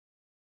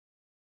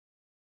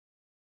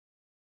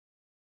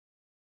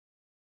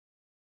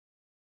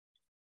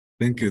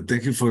Thank you.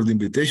 Thank you for the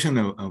invitation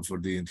and for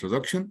the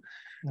introduction.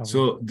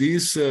 So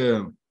this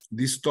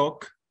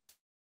talk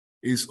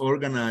is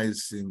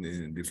organized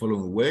in the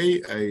following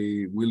way.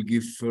 I will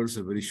give first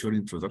a very short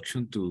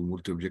introduction to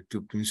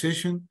multi-objective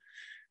optimization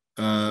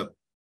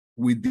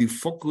with the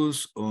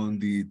focus on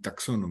the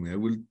taxonomy. I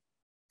will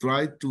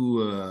try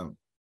to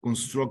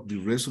construct the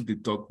rest of the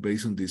talk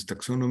based on this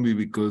taxonomy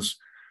because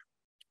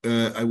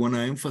I want to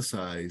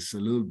emphasize a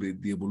little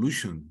bit the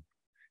evolution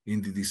in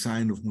the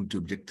design of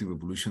multi-objective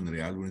evolutionary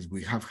algorithms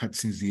we have had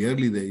since the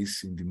early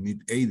days in the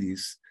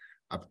mid-80s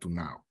up to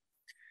now.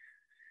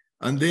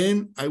 And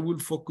then I will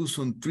focus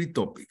on three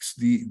topics.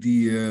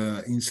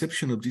 The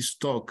inception of this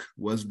talk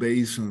was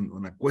based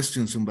on a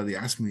question somebody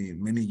asked me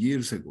many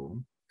years ago.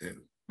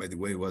 By the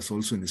way, it was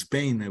also in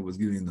Spain. I was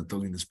giving a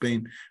talk in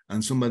Spain,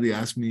 and somebody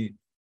asked me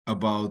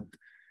about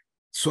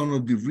some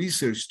of the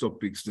research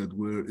topics that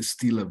were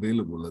still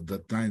available at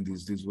that time.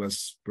 This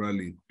was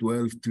probably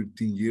 12,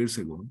 13 years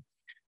ago,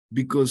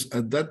 because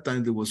at that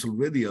time there was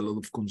already a lot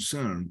of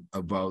concern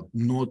about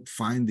not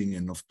finding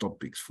enough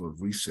topics for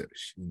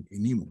research in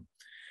IMO.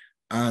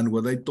 And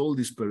what I told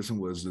this person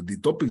was that the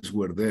topics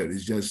were there,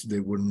 it's just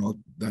they were not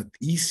that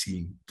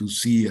easy to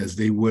see as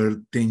they were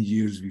 10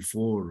 years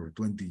before or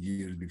 20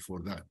 years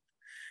before that.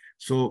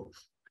 So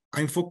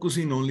I'm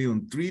focusing only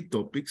on three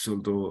topics,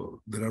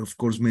 although there are, of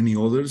course, many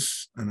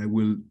others, and I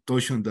will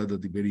touch on that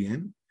at the very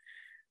end.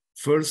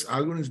 First,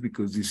 algorithms,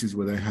 because this is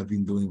what I have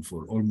been doing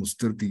for almost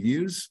 30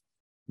 years.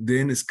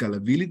 Then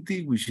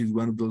scalability, which is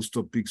one of those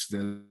topics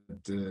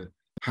that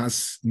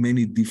has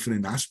many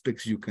different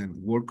aspects you can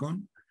work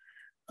on.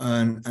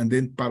 And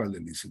then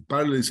parallelism.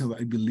 Parallelism,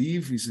 I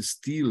believe, is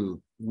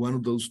still one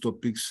of those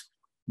topics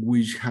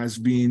which has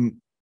been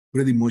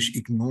pretty much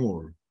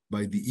ignored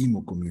by the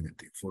IMO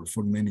community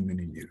for many,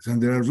 many years.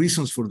 And there are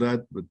reasons for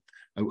that, but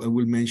I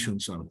will mention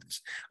some of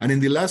this. And in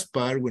the last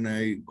part, when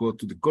I go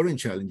to the current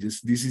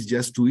challenges, this is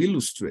just to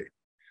illustrate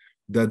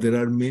that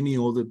there are many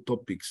other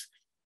topics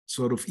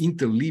sort of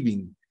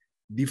interleaving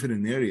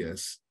different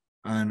areas.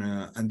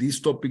 And these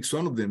topics,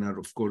 some of them are,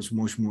 of course,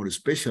 much more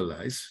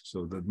specialized.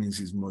 So that means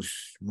it's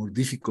much more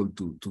difficult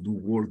to do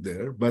work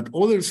there, but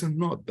others are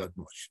not that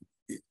much.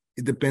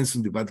 It depends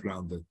on the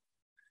background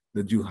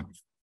that you have.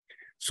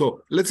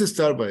 So let's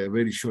start by a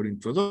very short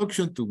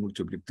introduction to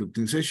multi-objective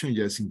optimization,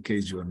 just in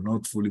case you are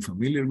not fully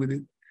familiar with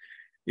it.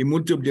 In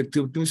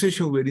multi-objective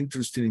optimization, we're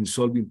interested in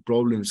solving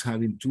problems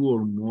having two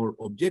or more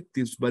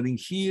objectives, but in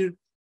here,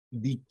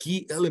 the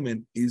key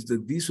element is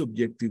that these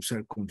objectives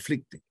are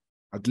conflicting.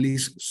 At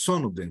least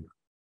some of them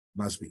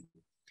must be.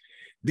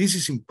 This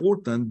is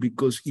important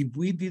because if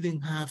we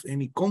didn't have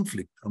any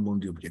conflict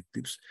among the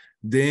objectives,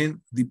 then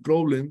the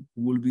problem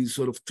will be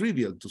sort of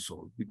trivial to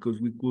solve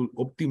because we could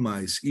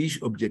optimize each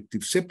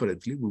objective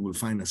separately. We will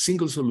find a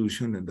single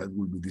solution, and that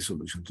will be the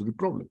solution to the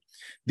problem.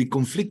 The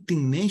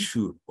conflicting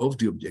nature of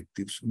the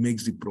objectives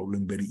makes the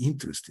problem very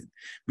interesting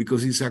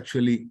because it's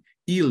actually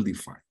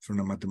ill-defined from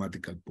a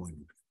mathematical point of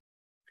view.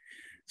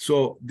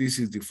 So this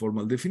is the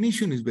formal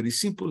definition. It's very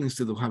simple.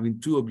 Instead of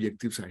having two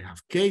objectives, I have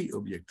k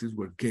objectives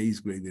where k is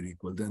greater or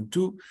equal than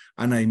 2.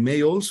 And I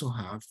may also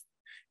have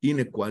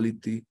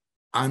inequality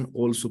and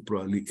also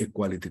probably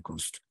equality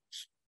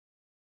constraints.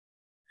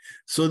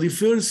 So the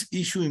first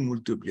issue in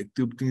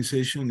multi-objective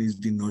optimization is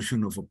the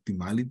notion of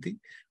optimality.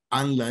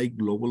 Unlike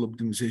global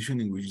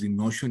optimization, in which the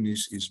notion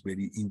is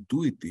very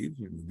intuitive,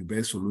 the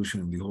best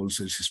solution in the whole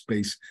search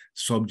space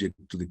subject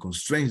to the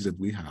constraints that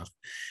we have,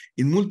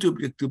 in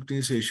multi-objective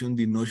optimization,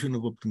 the notion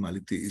of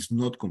optimality is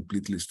not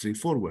completely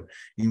straightforward.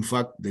 In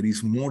fact, there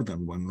is more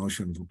than one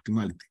notion of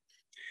optimality.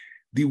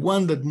 The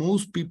one that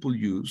most people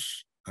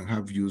use and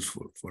have used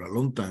for a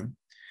long time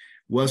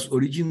was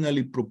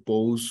originally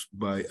proposed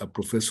by a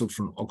professor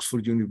from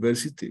Oxford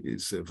University,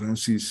 it's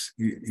Francis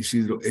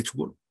Isidro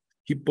Edgeworth.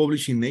 He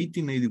published in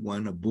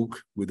 1881 a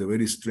book with a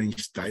very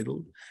strange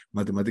title,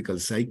 Mathematical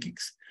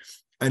Psychics.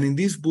 And in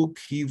this book,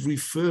 he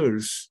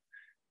refers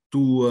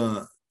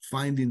to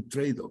finding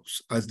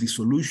trade-offs as the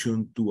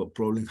solution to a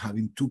problem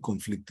having two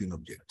conflicting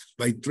objectives.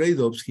 By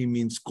trade-offs, he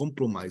means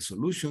compromise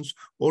solutions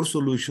or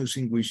solutions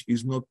in which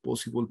it's not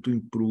possible to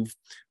improve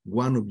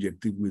one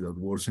objective without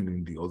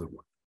worsening the other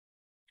one.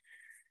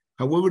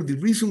 However, the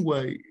reason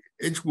why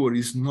Edgeworth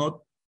is not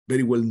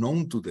very well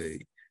known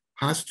today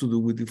has to do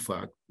with the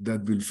fact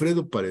that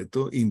Wilfredo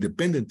Pareto,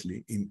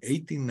 independently in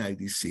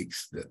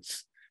 1896,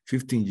 that's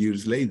 15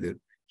 years later,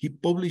 he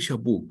published a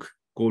book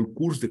called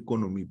Cours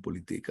d'économie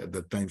politique. At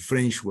that time,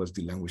 French was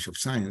the language of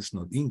science,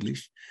 not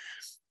English,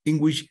 in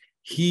which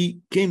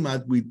he came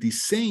out with the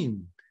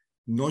same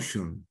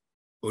notion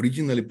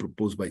originally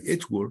proposed by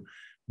Edgeworth,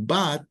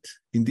 but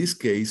in this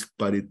case,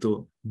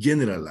 Pareto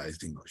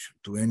generalized the notion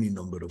to any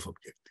number of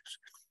objectives.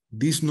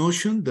 This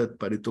notion that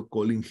Pareto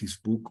called in his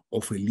book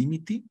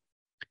optimality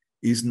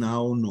is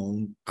now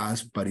known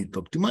as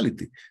Pareto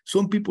optimality.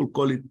 Some people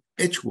call it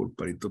Edgeworth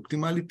Pareto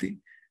optimality,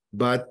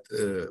 but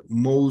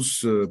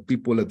most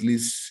people, at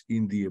least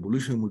in the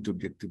evolutionary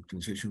multi-objective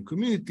optimization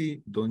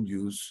community, don't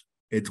use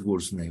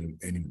Edgeworth's name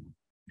anymore,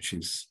 which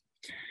is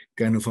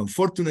Kind of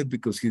unfortunate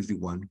because he's the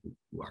one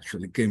who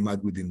actually came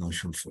up with the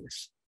notion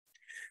first.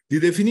 The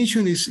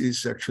definition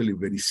is actually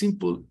very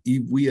simple.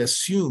 If we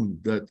assume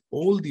that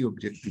all the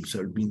objectives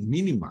are being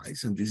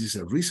minimized, and this is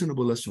a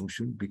reasonable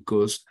assumption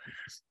because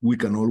we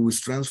can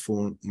always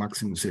transform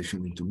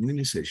maximization into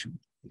minimization,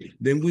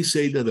 then we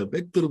say that a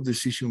vector of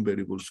decision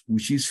variables,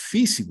 which is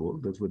feasible,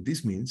 that's what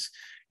this means.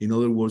 In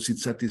other words, it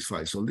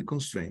satisfies all the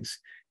constraints,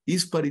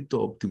 is Pareto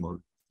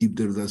optimal if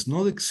there does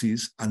not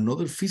exist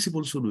another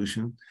feasible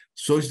solution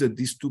such that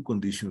these two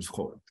conditions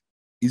hold.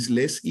 Is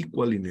less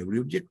equal in every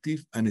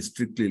objective and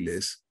strictly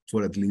less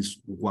for at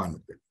least one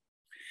of them.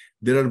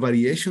 There are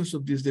variations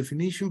of this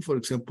definition. For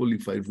example,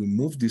 if I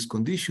remove this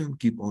condition,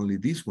 keep only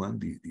this one,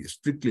 the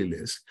strictly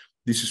less,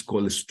 this is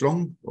called a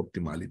strong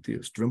optimality,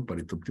 a strong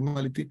Pareto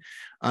optimality.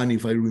 And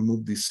if I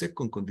remove the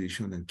second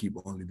condition and keep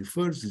only the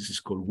first, this is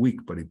called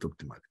weak Pareto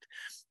optimality.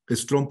 A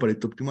strong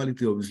Pareto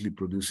optimality obviously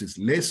produces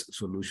less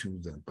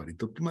solutions than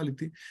Pareto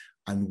optimality,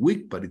 and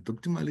weak Pareto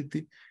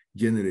optimality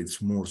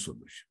generates more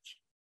solutions.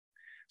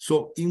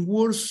 So in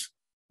words,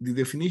 the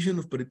definition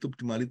of Pareto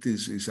optimality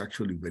is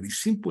actually very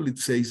simple. It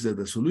says that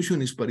the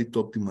solution is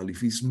Pareto optimal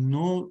if it's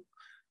not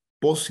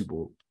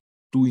possible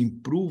to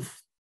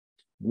improve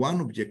one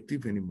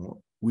objective anymore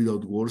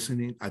without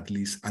worsening at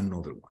least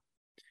another one.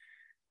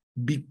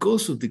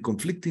 Because of the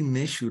conflicting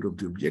nature of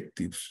the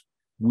objectives,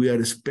 we are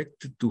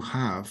expected to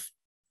have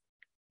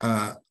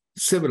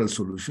several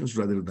solutions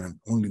rather than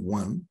only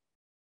one.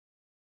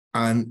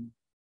 And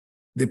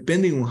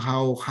depending on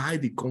how high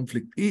the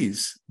conflict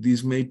is,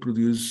 this may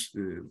produce,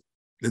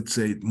 let's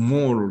say,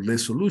 more or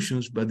less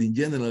solutions, but in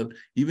general,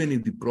 even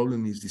if the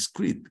problem is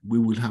discrete, we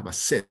will have a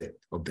set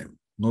of them,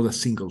 not a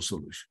single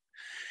solution.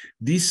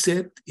 This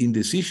set in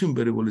decision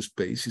variable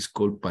space is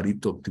called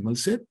Pareto optimal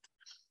set.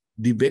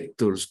 The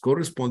vectors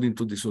corresponding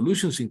to the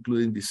solutions,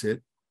 including the set,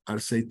 are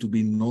said to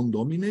be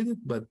non-dominated,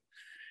 but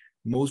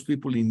most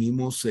people in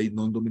EMO say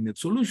non-dominant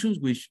solutions,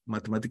 which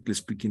mathematically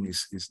speaking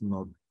is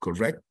not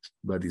correct,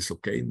 but it's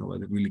okay.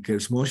 Nobody really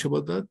cares much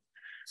about that.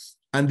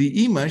 And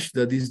the image,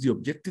 that is the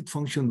objective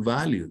function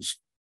values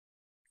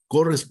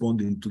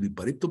corresponding to the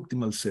Pareto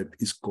optimal set,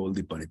 is called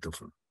the Pareto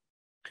front.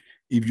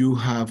 If you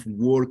have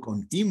worked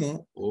on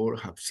EMO or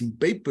have seen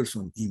papers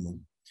on EMO,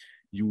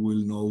 you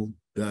will know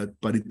that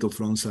Pareto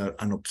fronts are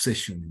an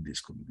obsession in this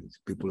community.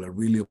 People are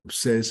really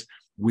obsessed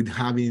with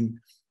having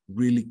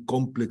really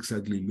complex,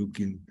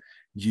 ugly-looking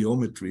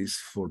geometries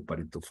for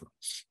Pareto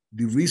fronts.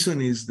 The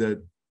reason is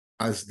that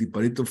as the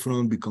Pareto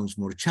front becomes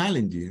more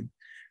challenging,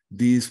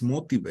 this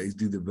motivates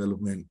the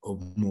development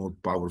of more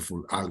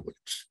powerful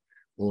algorithms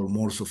or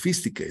more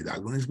sophisticated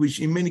algorithms, which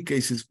in many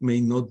cases may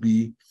not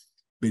be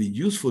very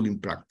useful in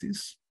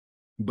practice,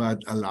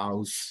 but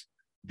allows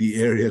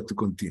the area to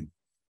continue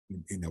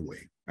in a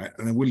way.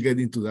 And I will get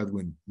into that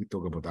when we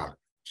talk about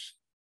algorithms.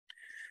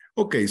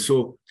 Okay,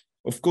 so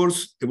of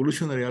course,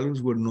 evolutionary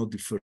algorithms were not the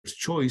first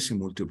choice in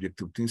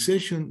multi-objective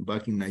optimization.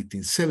 Back in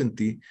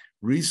 1970,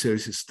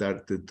 research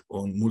started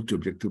on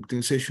multi-objective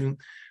optimization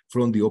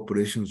from the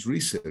operations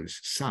research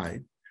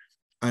side.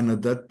 And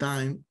at that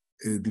time,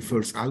 the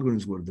first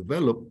algorithms were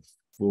developed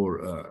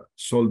for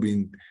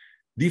solving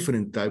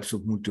different types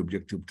of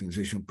multi-objective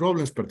optimization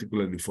problems,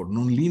 particularly for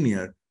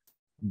nonlinear.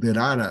 There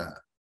are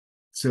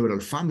several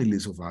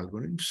families of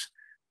algorithms.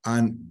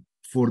 And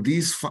for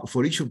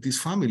each of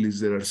these families,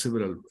 there are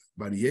several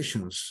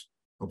variations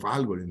of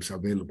algorithms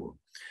available.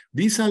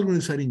 These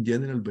algorithms are in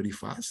general very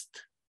fast.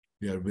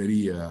 They are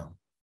very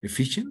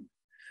efficient.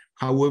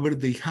 However,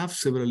 they have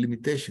several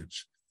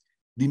limitations.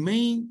 The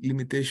main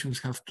limitations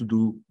have to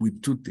do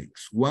with two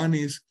things. One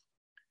is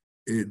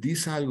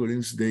these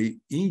algorithms, they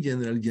in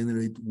general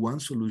generate one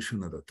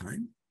solution at a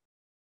time.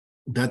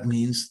 That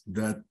means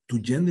that to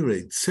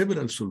generate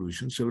several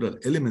solutions, several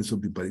elements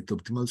of the Pareto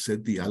optimal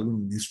set, the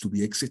algorithm needs to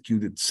be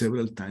executed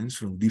several times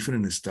from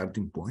different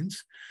starting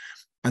points.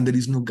 And there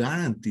is no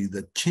guarantee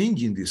that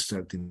changing the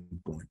starting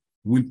point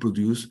will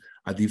produce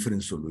a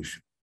different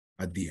solution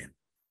at the end.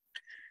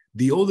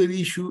 The other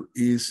issue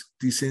is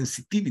the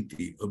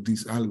sensitivity of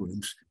these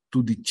algorithms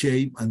to the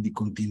shape and the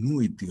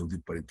continuity of the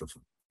Pareto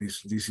front.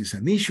 This is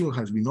an issue,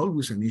 has been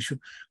always an issue.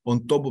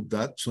 On top of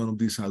that, some of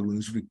these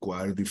algorithms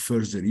require the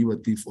first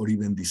derivative or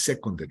even the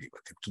second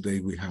derivative. Today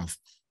we have,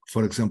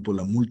 for example,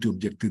 a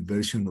multi-objective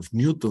version of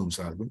Newton's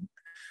algorithm,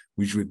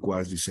 which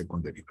requires the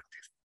second derivative.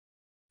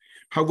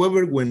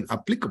 However, when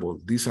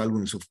applicable, these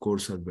algorithms, of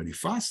course, are very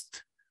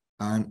fast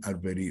and are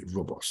very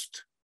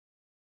robust.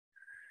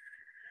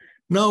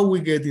 Now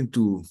we get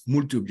into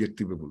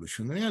multi-objective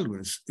evolutionary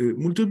algorithms.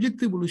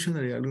 Multi-objective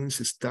evolutionary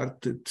algorithms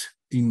started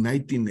in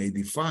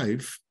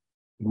 1985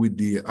 with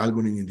the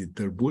algorithm in the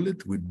third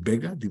bullet with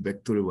Vega, the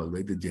vector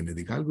evaluated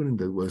genetic algorithm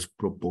that was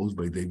proposed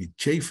by David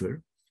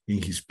Schaefer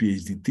in his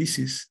PhD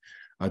thesis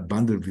at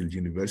Vanderbilt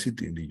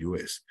University in the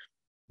US.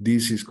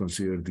 This is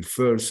considered the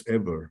first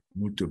ever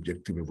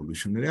multi-objective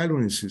evolutionary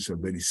algorithm. It's a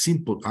very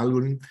simple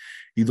algorithm.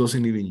 It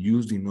doesn't even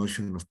use the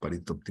notion of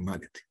Pareto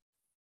optimality.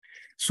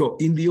 So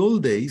in the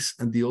old days,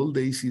 and the old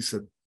days is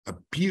a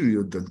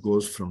period that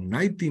goes from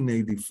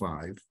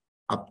 1985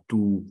 up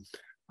to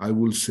I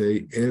will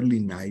say early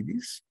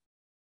 90s.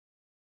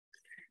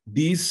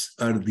 These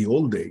are the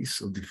old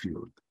days of the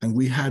field, and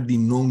we had the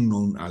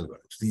non-known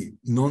algorithms, the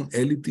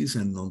non-Elitist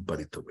and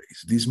non-Pareto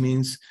based. This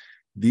means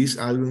these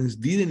algorithms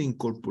didn't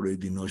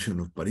incorporate the notion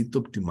of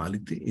Pareto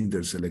optimality in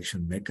their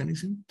selection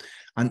mechanism,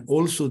 and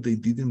also they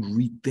didn't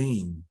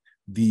retain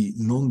the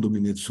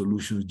non-dominant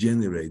solutions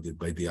generated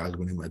by the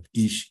algorithm at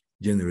each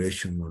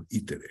generation or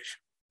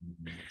iteration.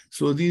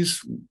 So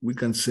these, we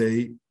can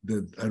say,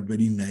 that are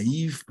very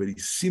naive, very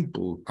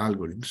simple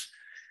algorithms.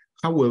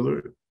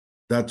 However,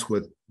 that's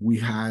what we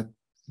had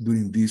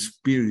during this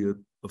period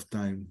of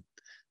time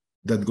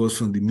that goes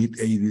from the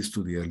mid-80s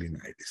to the early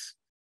 90s.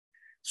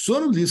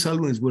 Some of these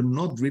algorithms were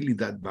not really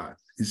that bad.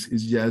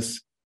 It's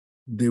just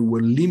they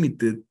were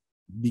limited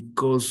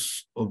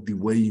because of the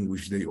way in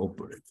which they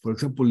operate. For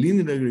example,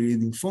 linear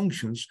aggregating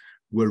functions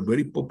were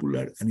very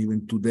popular, and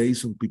even today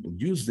some people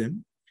use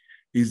them.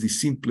 It's the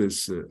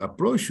simplest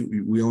approach.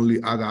 We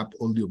only add up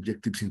all the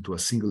objectives into a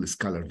single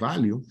scalar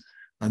value,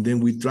 and then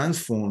we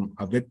transform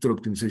a vector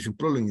optimization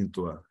problem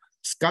into a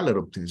scalar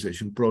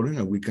optimization problem,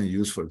 and we can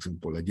use, for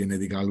example, a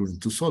genetic algorithm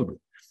to solve it.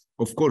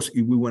 Of course,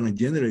 if we want to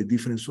generate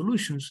different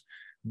solutions,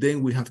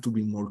 then we have to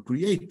be more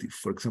creative,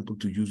 for example,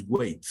 to use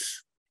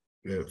weights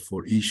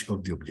for each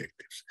of the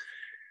objectives.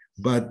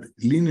 But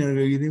linear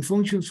aggregating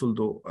functions,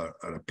 although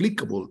are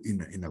applicable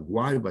in a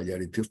wide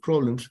variety of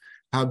problems,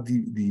 have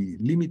the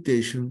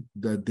limitation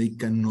that they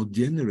cannot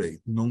generate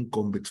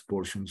non-convex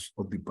portions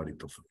of the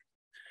Pareto field.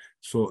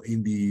 So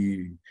in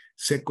the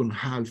second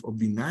half of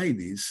the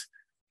 90s,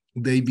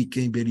 they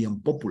became very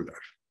unpopular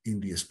in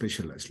the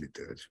specialized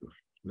literature.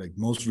 Like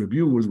most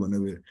reviewers,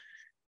 whenever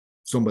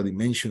somebody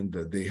mentioned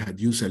that they had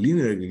used a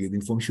linear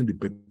aggregating function, the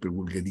paper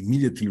would get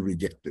immediately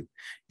rejected,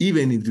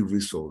 even if the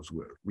results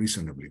were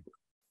reasonably good.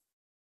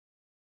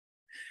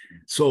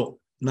 So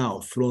now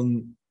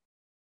from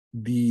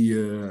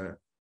the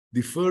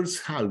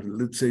first half,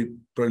 let's say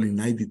probably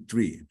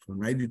 93, from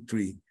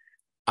 93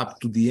 up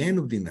to the end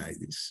of the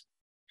 90s,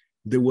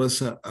 there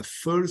was a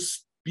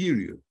first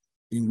period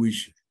in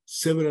which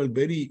several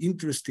very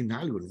interesting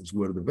algorithms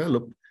were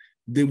developed.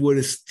 They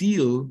were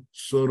still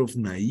sort of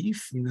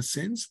naive in a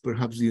sense.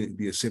 Perhaps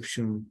the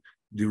exception,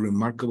 the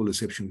remarkable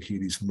exception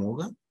here is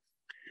MOGA,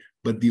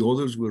 but the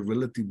others were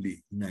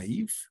relatively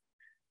naive,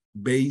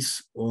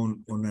 based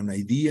on an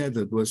idea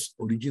that was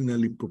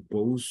originally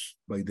proposed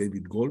by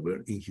David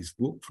Goldberg in his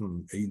book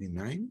from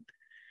 '89,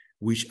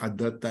 which at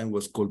that time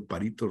was called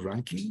Pareto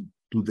ranking.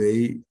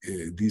 Today,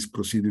 this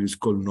procedure is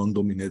called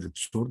non-dominated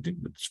sorting,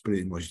 but it's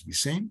pretty much the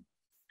same.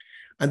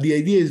 And the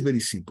idea is very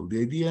simple.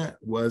 The idea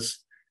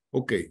was,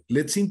 okay,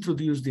 let's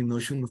introduce the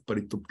notion of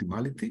Pareto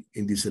optimality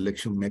in the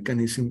selection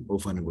mechanism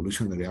of an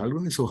evolutionary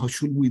algorithm. So how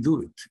should we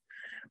do it?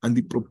 And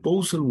the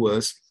proposal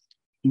was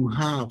to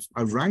have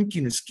a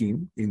ranking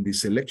scheme in the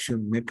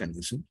selection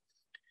mechanism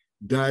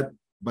that,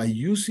 by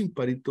using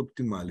Pareto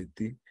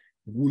optimality,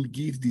 will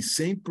give the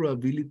same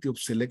probability of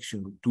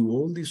selection to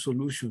all the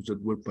solutions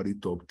that were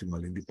Pareto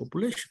optimal in the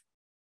population,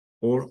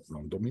 or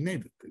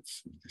non-dominated,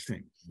 it's the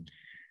same.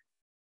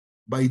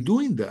 By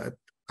doing that,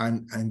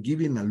 and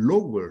giving a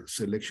lower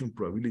selection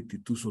probability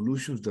to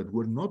solutions that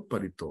were not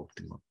Pareto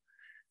optimal,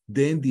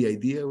 then the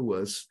idea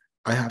was,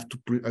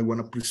 I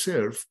want to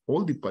preserve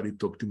all the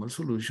Pareto optimal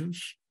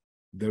solutions.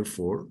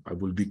 Therefore, I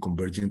will be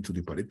converging to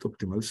the Pareto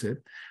optimal set,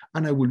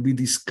 and I will be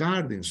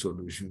discarding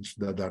solutions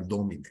that are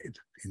dominated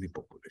in the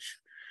population.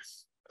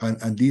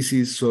 And this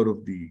is sort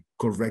of the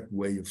correct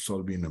way of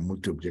solving a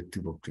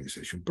multi-objective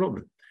optimization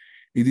problem.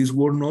 It is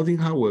worth noting,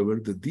 however,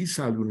 that these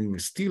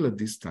algorithms still at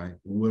this time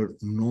were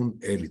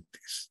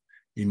non-elitist.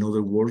 In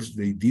other words,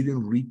 they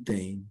didn't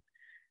retain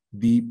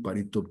the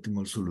Pareto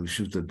optimal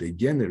solutions that they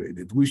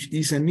generated, which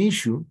is an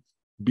issue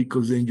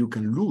because then you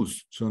can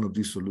lose some of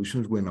these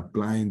solutions when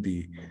applying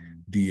the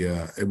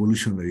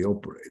evolutionary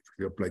operator.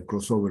 You apply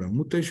crossover and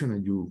mutation,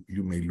 and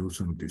you may lose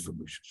some of these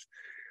solutions.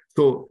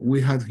 So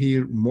we have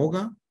here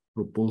MOGA,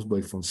 proposed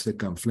by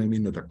Fonseca and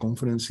Fleming at a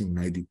conference in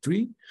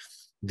 '93,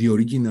 the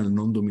original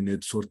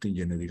non-dominant sorting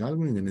genetic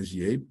algorithm,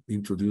 NSGA,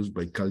 introduced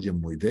by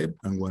Kalyan Moideb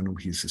and one of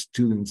his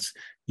students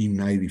in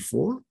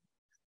 '94.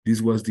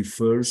 This was the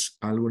first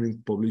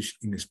algorithm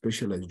published in a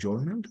specialized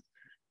journal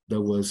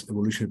that was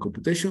evolutionary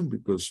computation,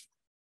 because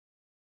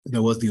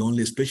that was the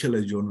only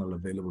specialized journal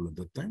available at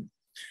that time.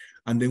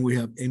 And then we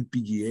have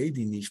MPGA,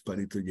 the niche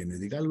Pareto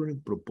genetic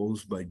algorithm,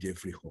 proposed by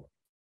Jeffrey Horn.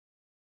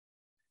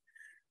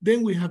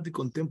 Then we have the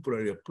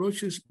contemporary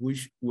approaches,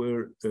 which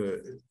were,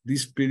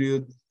 this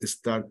period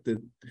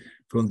started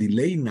from the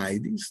late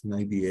 90s,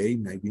 98,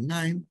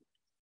 99,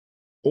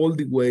 all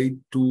the way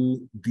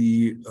to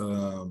the,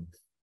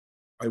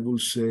 I will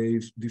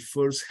say, the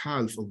first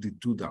half of the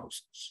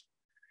 2000s.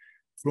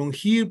 From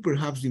here,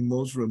 perhaps the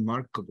most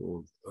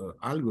remarkable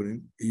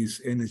algorithm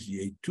is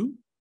NSGA2,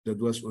 that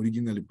was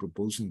originally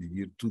proposed in the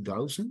year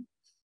 2000,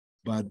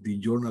 but the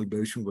journal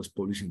version was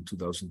published in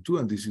 2002,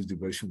 and this is the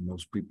version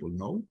most people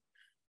know.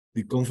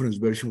 The conference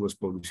version was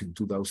published in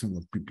 2000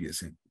 of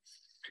PPSN.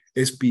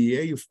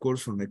 SPEA, of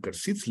course, from Eckhard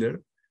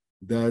Sitzler,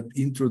 that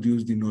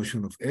introduced the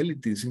notion of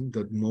elitism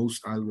that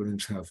most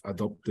algorithms have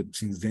adopted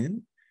since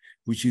then,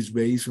 which is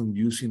based on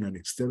using an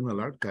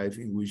external archive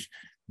in which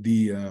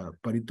the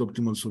Pareto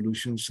optimal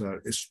solutions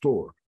are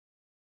stored.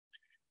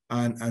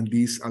 And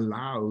this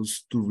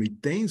allows to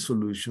retain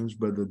solutions,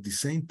 but at the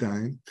same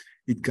time,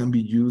 it can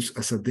be used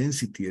as a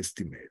density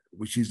estimator,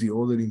 which is the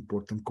other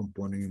important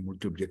component in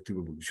multi-objective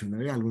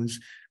evolutionary algorithms,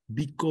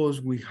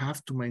 because we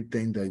have to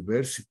maintain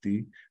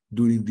diversity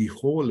during the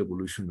whole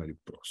evolutionary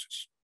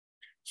process.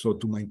 So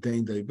to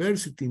maintain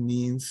diversity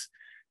means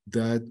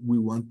that we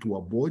want to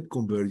avoid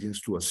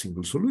convergence to a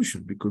single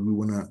solution, because we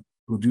want to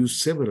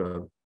produce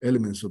several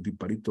elements of the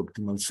Pareto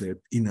optimal set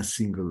in a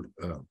single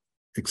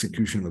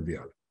execution of the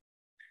algorithm.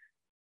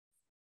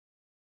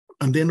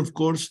 And then, of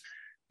course,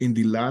 in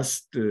the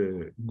last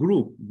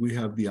group, we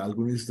have the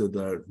algorithms that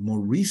are more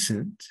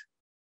recent.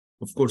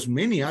 Of course,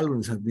 many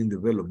algorithms have been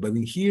developed, but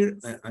in here,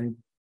 I'm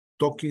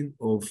talking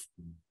of,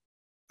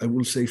 I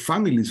will say,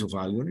 families of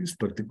algorithms,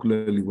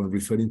 particularly when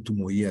referring to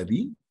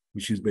MOIA-D,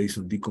 which is based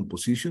on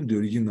decomposition. The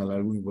original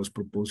algorithm was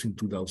proposed in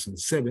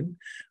 2007,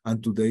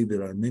 and today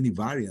there are many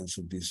variants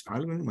of this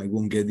algorithm. I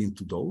won't get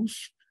into those,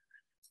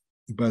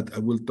 but I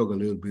will talk a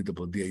little bit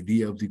about the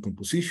idea of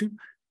decomposition.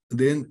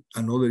 Then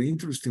another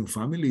interesting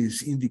family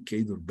is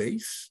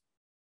indicator-based,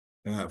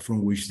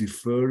 from which the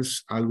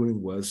first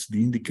algorithm was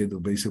the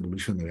indicator-based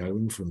evolutionary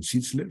algorithm from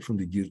Sitzler from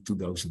the year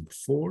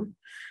 2004.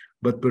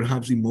 But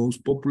perhaps the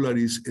most popular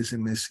is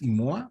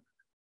SMS-IMOA.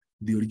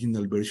 The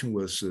original version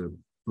was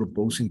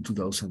proposed in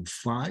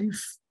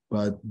 2005,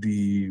 but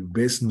the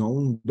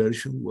best-known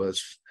version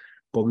was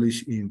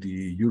published in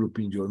the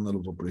European Journal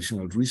of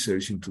Operational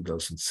Research in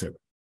 2007.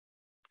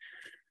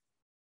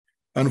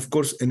 And of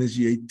course,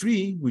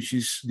 NSGA3, which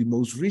is the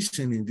most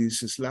recent in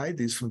this slide,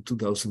 is from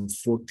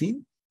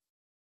 2014.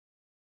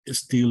 It's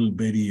still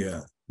very,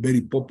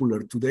 very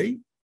popular today.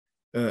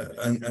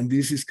 And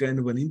this is kind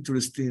of an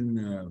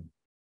interesting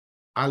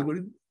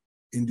algorithm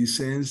in the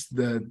sense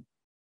that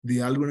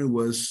the algorithm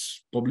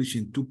was published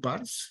in two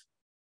parts,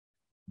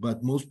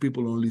 but most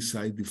people only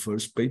cite the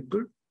first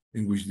paper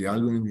in which the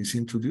algorithm is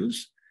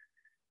introduced.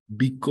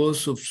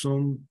 Because of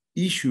some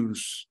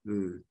issues,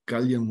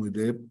 Kalyan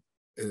Muideb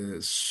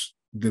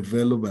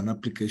developed an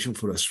application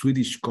for a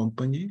Swedish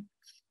company,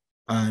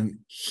 and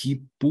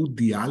he put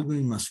the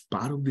algorithm as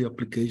part of the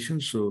application.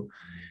 So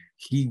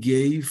he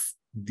gave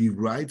the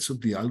rights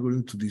of the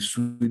algorithm to the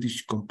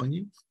Swedish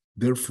company.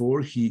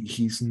 Therefore,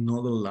 he's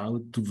not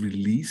allowed to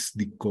release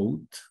the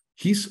code,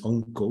 his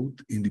own code,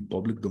 in the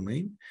public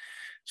domain.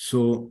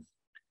 So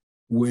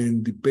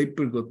when the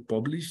paper got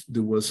published,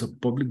 there was a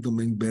public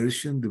domain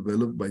version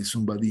developed by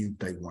somebody in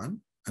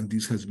Taiwan. And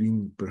this has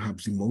been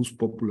perhaps the most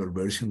popular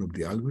version of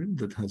the algorithm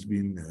that has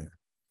been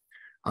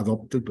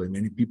adopted by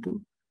many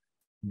people.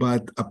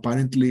 But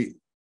apparently,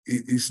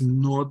 it is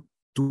not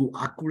too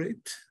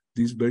accurate.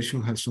 This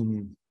version has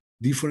some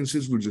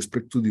differences with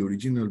respect to the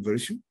original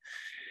version.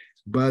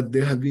 But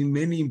there have been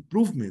many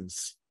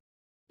improvements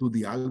to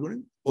the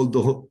algorithm,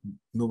 although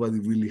nobody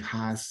really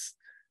has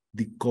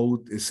the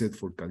code except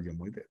for Kalyan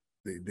Muideb.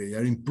 They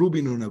are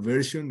improving on a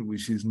version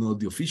which is not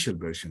the official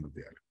version of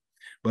the algorithm.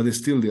 But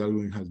still, the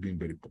algorithm has been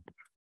very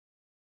popular.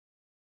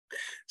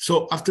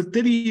 So after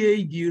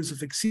 38 years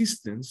of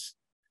existence,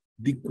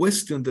 the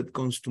question that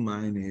comes to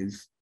mind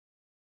is,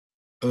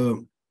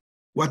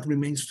 what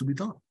remains to be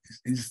done?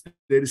 Is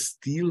there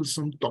still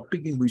some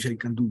topic in which I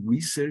can do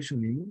research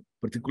on it,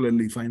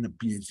 particularly if I'm a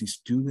PhD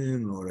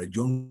student or a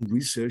young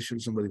researcher,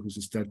 somebody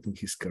who's starting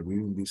his career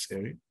in this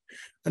area?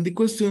 And the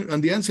question,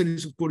 and the answer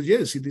is, of course,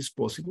 yes, it is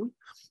possible.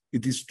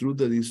 It is true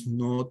that it's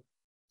not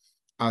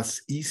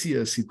as easy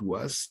as it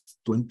was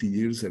 20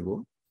 years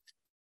ago,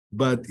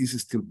 but it's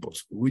still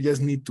possible. We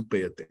just need to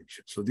pay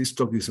attention. So this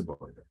talk is about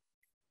that.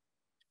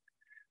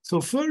 So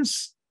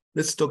first,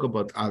 let's talk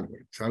about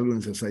algorithms.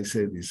 Algorithms, as I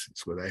said, is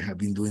what I have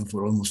been doing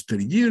for almost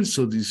 30 years.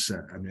 So this is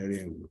an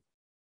area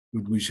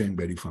with which I'm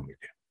very familiar.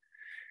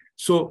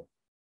 So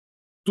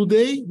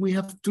today, we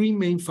have three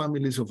main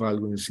families of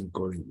algorithms in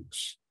current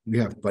use. We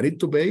have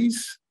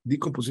Pareto-based,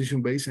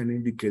 decomposition-based, and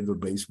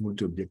indicator-based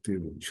multi-objective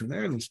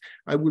evolutionary algorithms.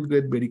 I will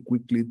get very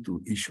quickly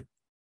to each of them.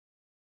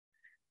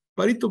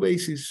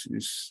 Pareto-based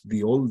is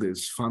the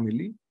oldest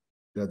family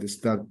that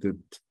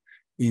started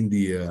in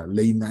the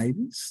late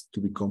 90s to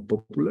become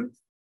popular.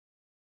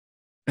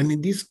 And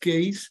in this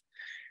case,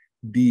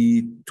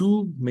 the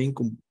two main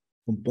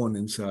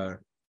components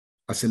are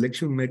a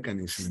selection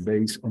mechanism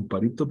based on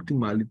Pareto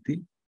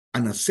optimality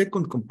and a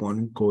second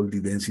component called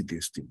the density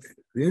estimator.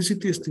 The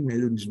density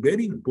estimator is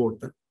very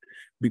important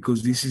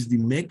because this is the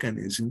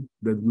mechanism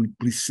that will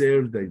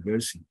preserve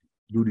diversity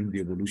during the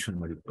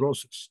evolutionary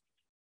process.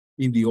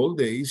 In the old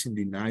days, in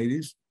the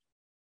 90s,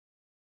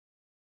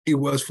 it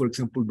was, for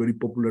example, very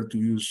popular to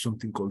use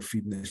something called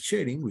fitness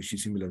sharing, which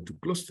is similar to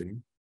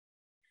clustering.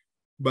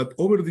 But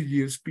over the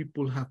years,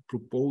 people have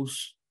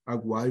proposed a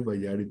wide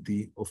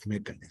variety of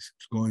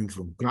mechanisms, going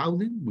from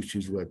crowding, which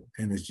is what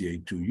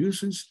NSGA2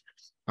 uses,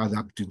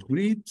 adapted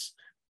grids,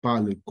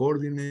 parallel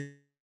coordinates,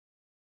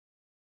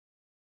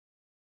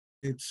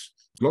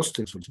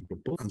 clusters,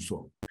 and so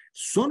on.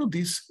 Some of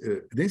these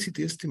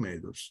density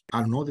estimators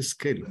are not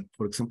scalable.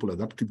 For example,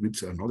 adaptive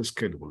grids are not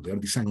scalable. They are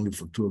designed only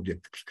for 2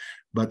 objectives,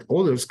 but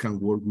others can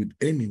work with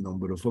any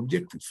number of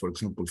objectives, for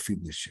example,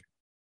 fitness check.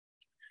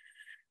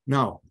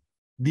 Now,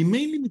 the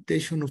main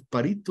limitation of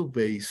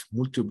Pareto-based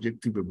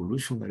multi-objective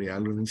evolutionary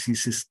algorithms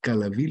is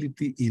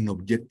scalability in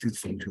objective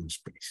function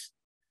space.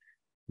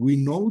 We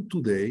know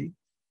today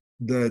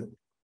that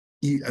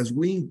as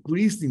we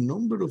increase the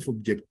number of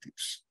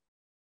objectives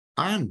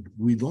and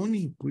we don't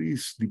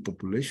increase the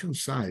population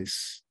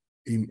size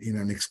in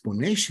an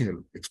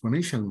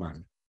exponential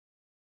manner,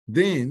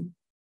 then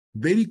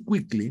very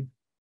quickly,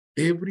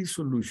 every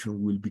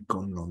solution will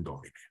become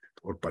non-dominated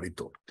or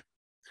Pareto.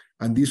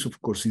 And this,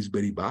 of course, is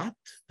very bad,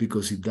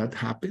 because if that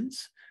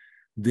happens,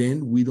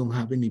 then we don't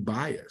have any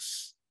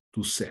bias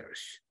to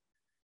search.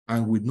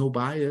 And with no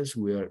bias,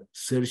 we are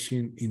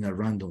searching in a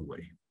random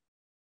way.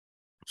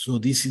 So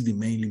this is the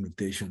main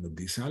limitation of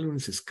these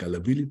algorithms,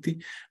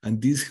 scalability,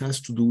 and this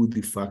has to do with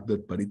the fact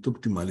that Pareto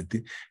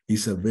optimality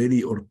is a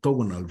very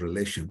orthogonal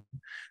relation.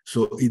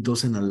 So it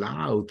doesn't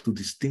allow to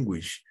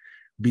distinguish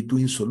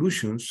between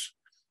solutions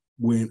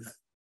when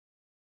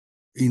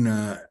in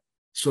a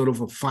sort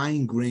of a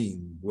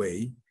fine-grained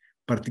way,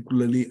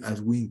 particularly as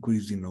we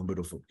increase the number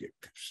of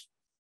objectives.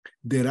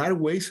 There are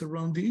ways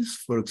around this,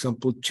 for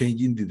example,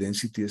 changing the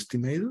density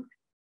estimator.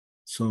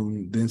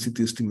 Some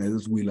density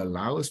estimators will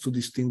allow us to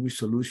distinguish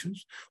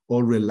solutions,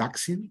 or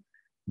relaxing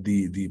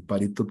the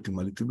Pareto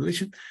optimality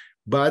relation.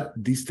 But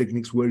these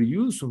techniques were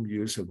used some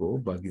years ago,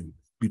 back in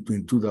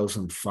between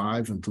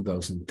 2005 and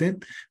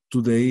 2010.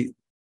 Today,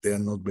 they are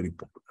not very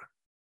popular.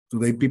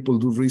 Today, people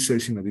do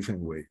research in a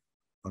different way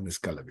on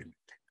scalability.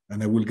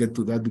 And I will get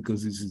to that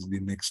because this is the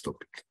next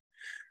topic.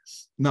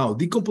 Now,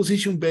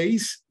 decomposition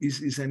base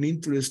is an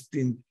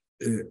interesting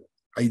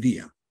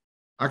idea.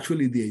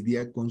 Actually, the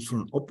idea comes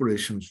from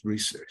operations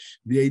research.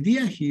 The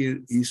idea here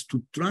is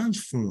to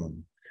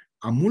transform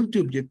a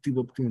multi-objective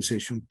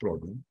optimization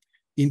problem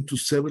into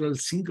several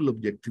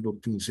single-objective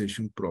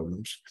optimization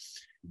problems,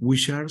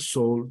 which are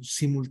solved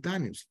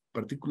simultaneously,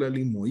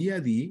 particularly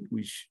MoIAD,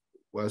 which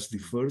was the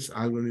first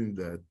algorithm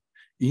that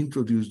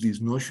introduced this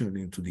notion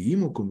into the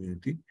EMO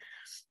community.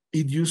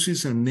 It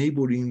uses a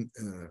neighboring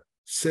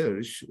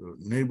search, or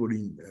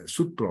neighboring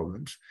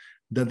subproblems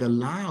that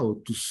allow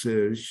to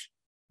search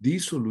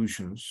these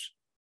solutions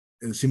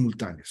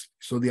simultaneously.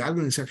 So the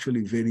algorithm is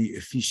actually very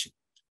efficient.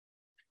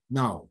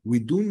 Now, we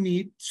do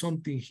need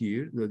something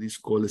here that is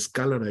called a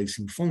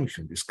scalarizing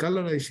function. The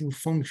scalarizing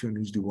function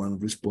is the one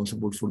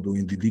responsible for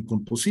doing the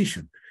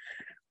decomposition.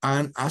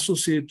 And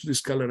associated to the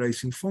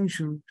scalarizing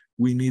function,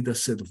 we need a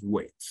set of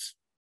weights.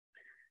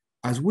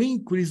 As we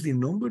increase the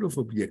number of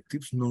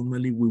objectives,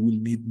 normally we will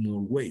need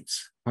more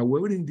weights.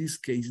 However, in this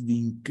case, the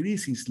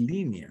increase is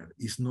linear,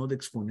 it's not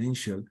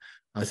exponential,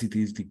 as it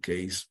is the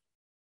case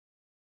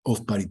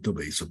of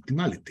Pareto-based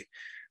optimality.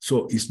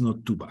 So it's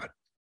not too bad.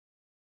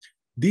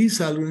 These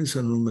algorithms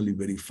are normally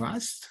very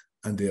fast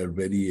and they are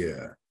very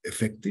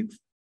effective.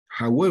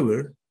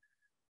 However,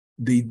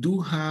 they do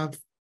have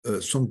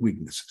some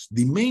weaknesses.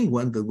 The main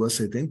one that was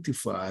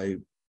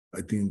identified, I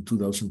think, in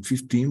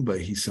 2015 by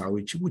Hisao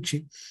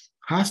Ichiguchi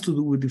has to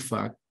do with the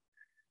fact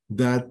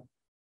that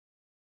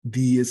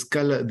the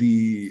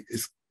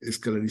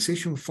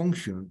scalarization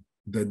function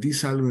that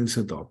these algorithms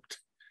adopt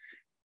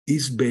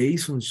is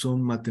based on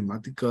some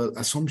mathematical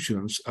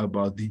assumptions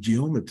about the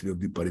geometry of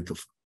the Pareto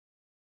front.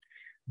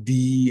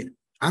 The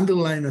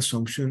underlying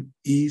assumption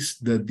is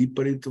that the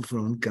Pareto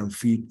front can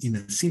fit in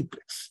a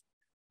simplex.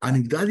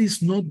 And if that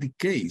is not the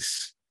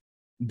case,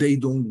 they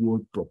don't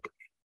work properly.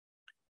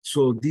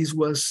 So this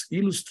was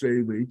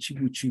illustrated by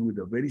Ichiguchi with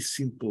a very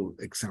simple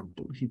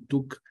example. He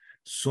took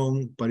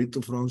some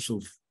Pareto fronts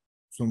of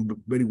some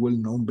very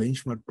well-known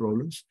benchmark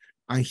problems,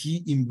 and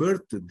he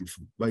inverted the,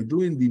 by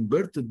doing the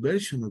inverted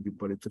version of the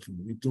Pareto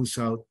front, it turns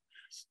out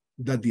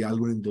that the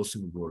algorithm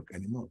doesn't work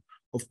anymore.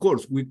 Of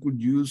course, we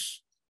could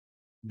use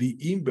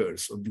the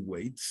inverse of the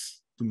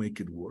weights to make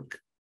it work.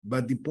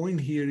 But the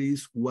point here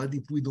is, what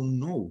if we don't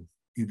know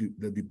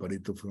that the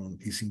Pareto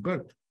front is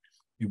inverted?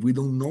 If we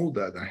don't know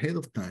that ahead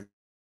of time,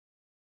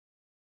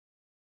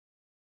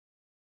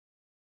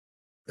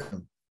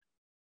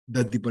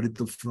 that the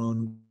Pareto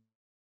front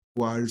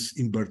requires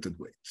inverted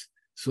weights.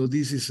 So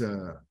this is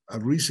a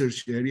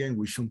research area in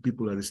which some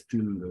people are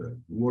still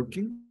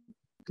working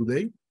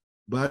today,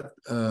 but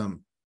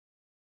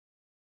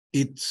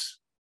it's,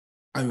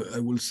 I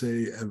will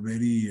say, a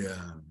very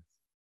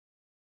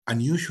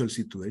unusual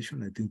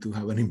situation, I think, to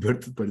have an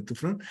inverted Pareto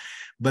front.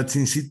 But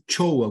since it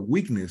showed a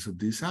weakness of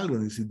these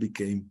algorithms, it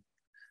became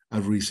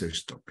a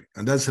research topic.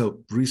 And that's how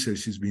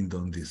research is being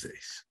done these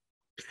days.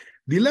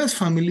 The last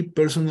family,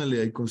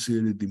 personally, I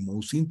consider it the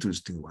most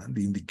interesting one,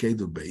 the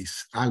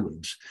indicator-based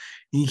algorithms.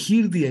 In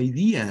here, the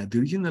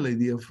original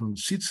idea from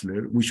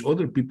Sitzler, which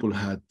other people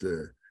had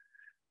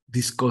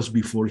discussed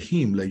before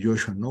him, like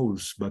Joshua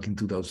Knowles back in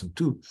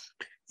 2002,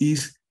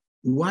 is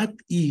what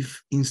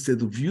if,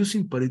 instead of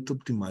using Pareto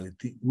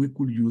optimality, we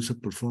could use a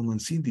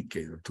performance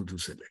indicator to do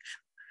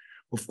selection?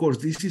 Of course,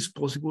 this is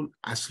possible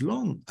as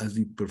long as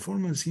the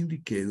performance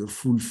indicator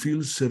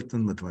fulfills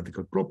certain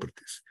mathematical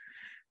properties.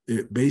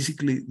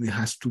 Basically, it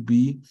has to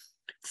be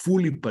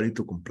fully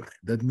Pareto compliant.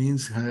 That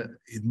means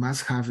it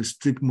must have a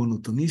strict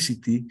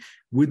monotonicity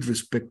with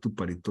respect to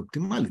Pareto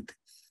optimality.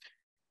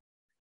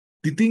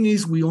 The thing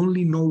is, we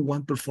only know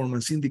one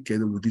performance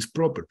indicator with these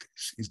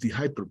properties. It's the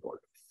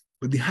hypervolume.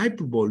 But the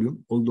hypervolume,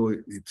 although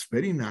it's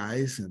very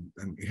nice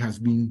and it has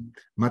been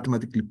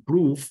mathematically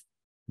proved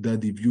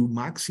that if you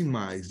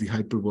maximize the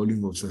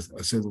hypervolume of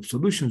a set of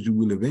solutions, you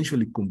will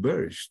eventually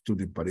converge to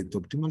the Pareto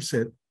optimal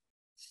set.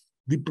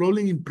 The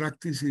problem in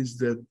practice is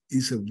that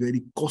it's a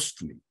very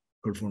costly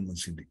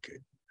performance indicator.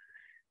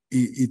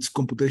 Its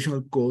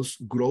computational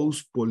cost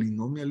grows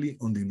polynomially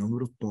on the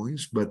number of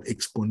points, but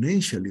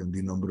exponentially on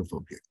the number of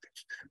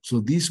objectives. So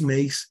this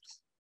makes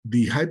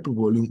the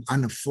hypervolume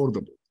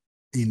unaffordable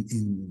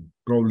in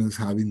problems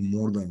having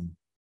more than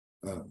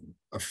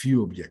a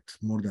few objectives,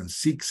 more than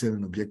 6,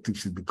 7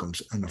 objectives, it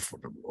becomes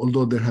unaffordable.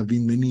 Although there have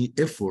been many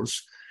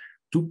efforts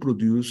to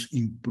produce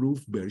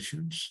improved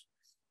versions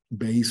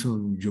based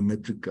on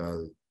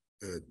geometrical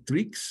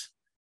tricks.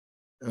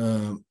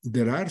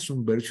 There are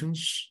some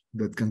versions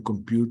that can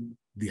compute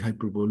the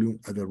hypervolume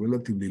at a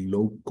relatively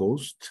low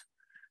cost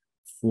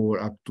for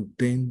up to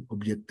 10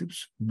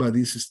 objectives, but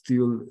it's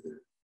still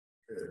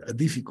a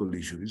difficult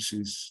issue.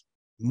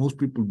 Most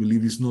people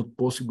believe it's not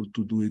possible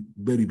to do it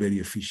very, very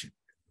efficiently.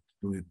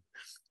 Do it,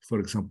 for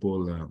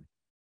example,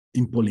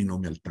 in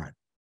polynomial time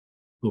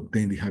to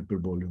obtain the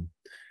hypervolume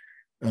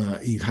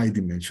in high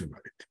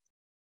dimensionality.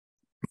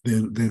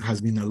 There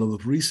has been a lot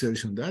of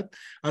research on that.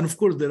 And of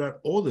course, there are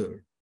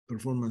other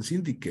performance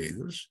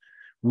indicators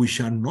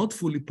which are not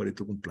fully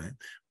Pareto compliant,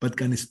 but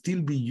can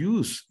still be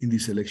used in the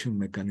selection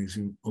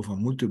mechanism of a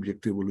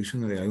multi-objective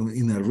evolutionary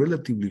algorithm in a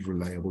relatively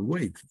reliable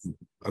way.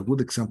 A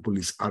good example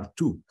is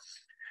R2,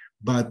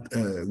 but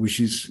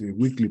which is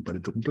weakly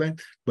Pareto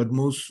compliant, but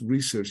most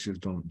researchers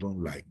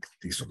don't like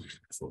this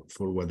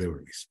for whatever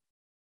reason.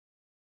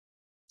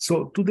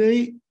 So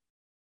today,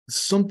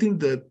 something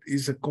that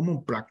is a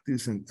common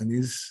practice and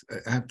is,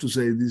 I have to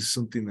say, this is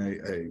something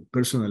I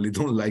personally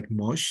don't like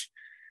much.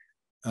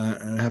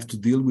 I have to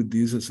deal with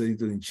this as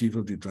editor-in-chief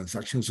of the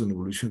Transactions on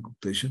Evolution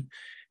Computation,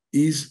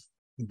 is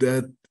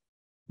that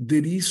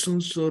there is some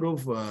sort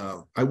of,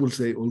 I would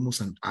say, almost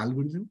an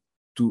algorithm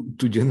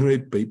to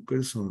generate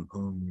papers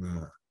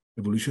on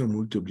evolution and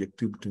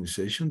multi-objective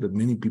optimization that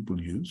many people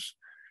use.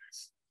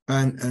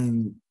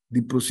 And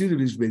the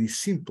procedure is very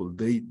simple.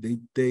 They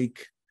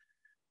take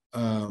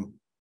an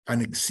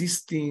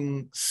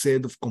existing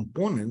set of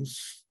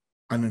components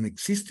and an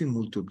existing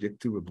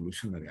multi-objective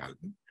evolutionary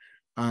algorithm,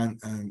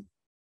 and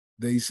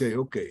they say,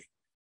 okay,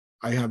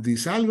 I have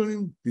this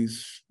algorithm,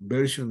 this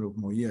version of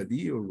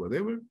MoIAD or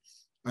whatever,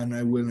 and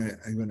I'm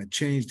gonna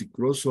change the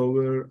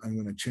crossover, I'm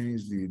gonna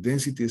change the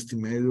density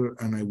estimator,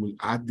 and I will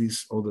add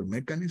this other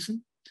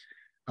mechanism.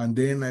 And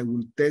then I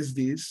will test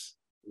this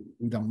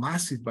with a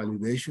massive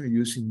validation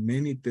using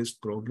many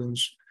test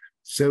problems,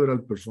 several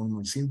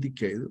performance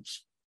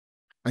indicators.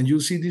 And you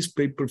see this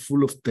paper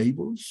full of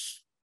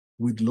tables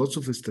with lots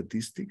of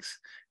statistics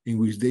in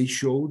which they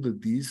show that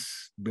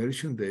this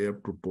version they are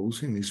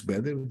proposing is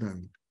better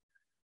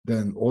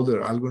than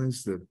other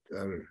algorithms that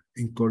are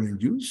in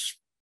current use.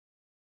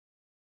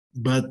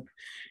 But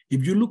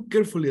if you look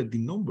carefully at the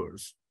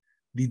numbers,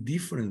 the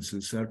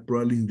differences are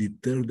probably in the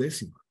third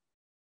decimal.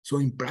 So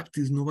in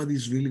practice,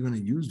 nobody's really going to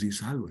use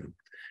this algorithm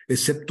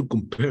except to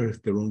compare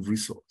their own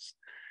results.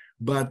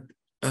 But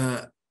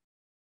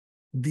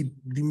the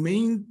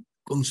main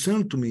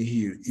concern to me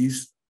here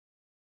is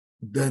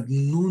that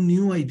no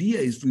new idea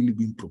is really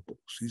being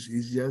proposed.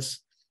 It's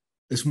just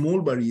a small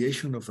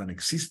variation of an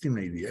existing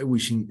idea,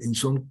 which in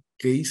some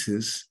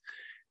cases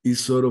is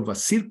sort of a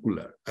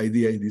circular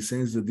idea in the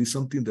sense that it's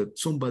something that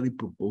somebody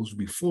proposed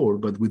before,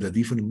 but with a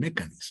different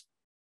mechanism.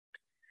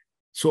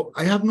 So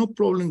I have no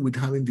problem with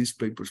having these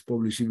papers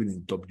published even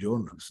in top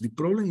journals. The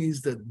problem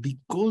is that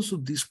because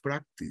of this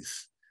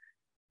practice,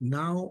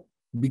 now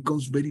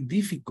becomes very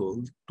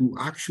difficult to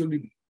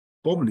actually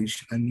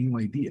publish a new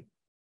idea.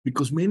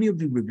 Because many of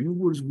the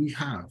reviewers we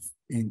have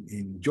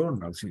in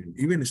journals,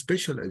 even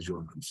specialized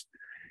journals,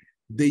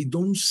 they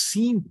don't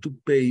seem to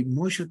pay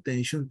much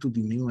attention to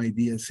the new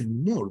ideas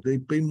anymore. They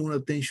pay more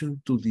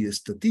attention to the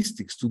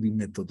statistics, to the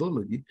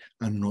methodology,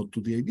 and not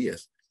to the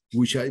ideas,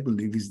 which I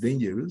believe is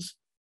dangerous,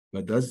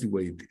 but that's the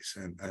way it is.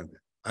 And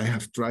I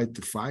have tried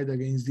to fight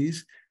against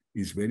this.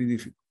 It's very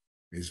difficult.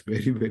 It's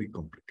very, very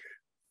complicated.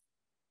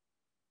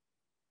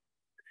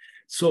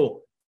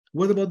 So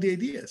what about the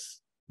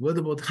ideas? What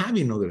about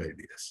having other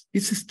ideas?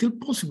 It's still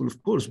possible,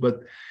 of course, but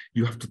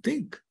you have to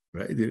think,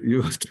 right?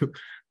 You have to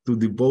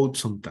devote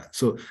some time.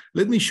 So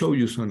let me show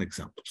you some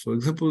examples. For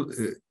example,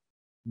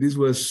 this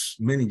was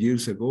many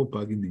years ago,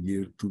 back in the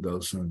year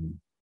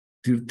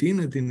 2013,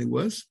 I think it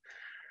was,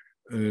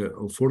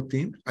 or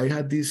 14. I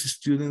had this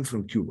student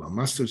from Cuba, a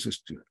master's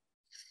student.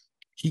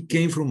 He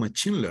came from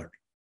machine learning.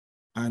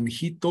 And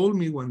he told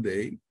me one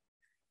day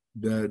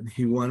that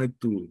he wanted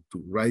to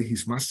write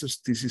his master's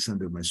thesis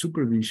under my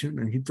supervision,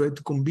 and he tried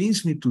to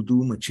convince me to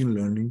do machine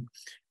learning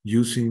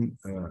using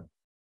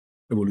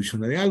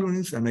evolutionary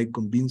algorithms, and I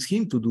convinced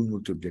him to do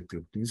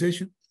multi-objective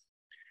optimization.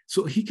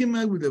 So he came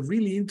out with a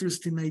really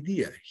interesting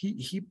idea.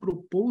 He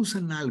proposed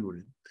an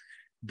algorithm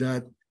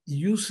that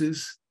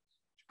uses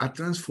a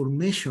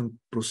transformation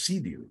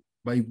procedure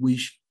by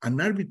which an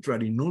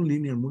arbitrary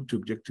nonlinear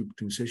multi-objective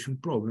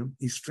optimization problem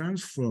is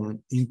transformed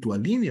into a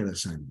linear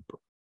assignment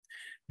problem.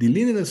 The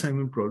linear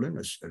assignment problem,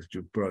 as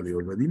you probably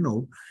already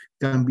know,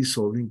 can be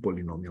solved in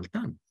polynomial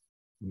time,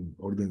 in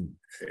order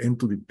n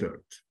to the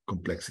third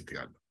complexity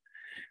algorithm.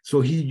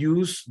 So he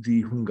used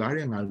the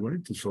Hungarian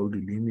algorithm to solve the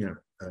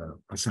linear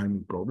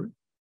assignment problem.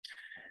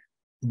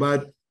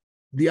 But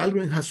the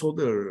algorithm has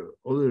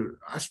other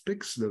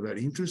aspects that are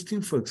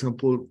interesting. For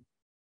example,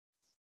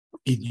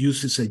 it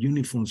uses a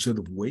uniform set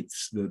of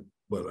weights that,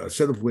 well, a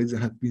set of weights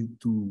that have been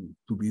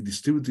to be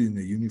distributed in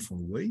a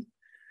uniform way.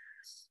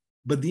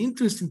 But the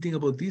interesting thing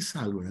about this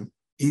algorithm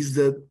is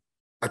that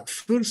at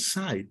first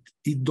sight,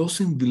 it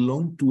doesn't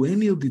belong to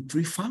any of the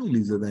three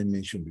families that I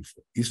mentioned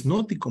before. It's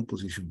not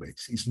decomposition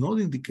based, it's not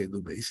indicator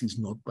based, it's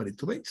not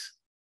Pareto based.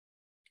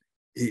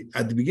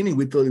 At the beginning,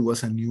 we thought it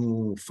was a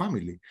new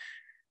family.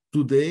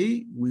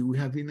 Today, we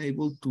have been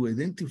able to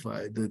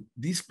identify that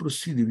this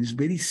procedure is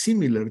very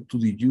similar to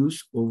the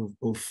use of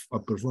a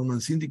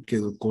performance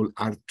indicator called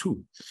R2.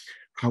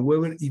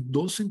 However, it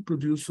doesn't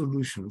produce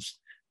solutions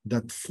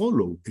that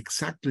follow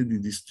exactly the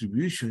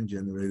distribution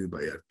generated by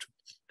R2.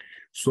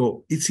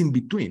 So it's in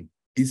between.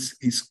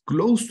 It's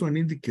close to an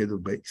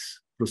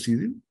indicator-based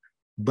procedure,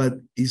 but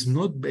it's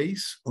not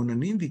based on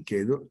an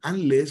indicator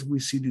unless we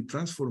see the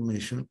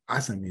transformation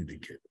as an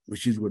indicator,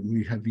 which is what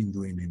we have been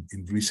doing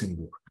in recent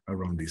work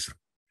around this.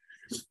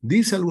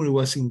 This algorithm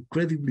was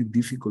incredibly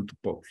difficult to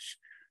publish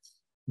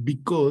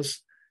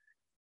because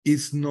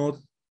it's not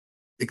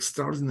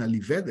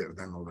extraordinarily better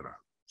than other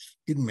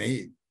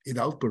algorithms. It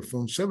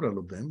outperforms several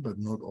of them, but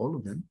not all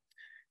of them.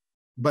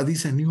 But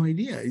it's a new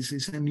idea.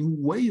 It's a new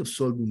way of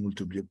solving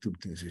multi-objective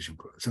optimization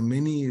problems. And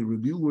many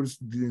reviewers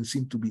didn't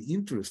seem to be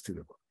interested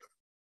about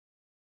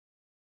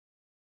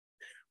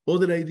that.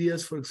 Other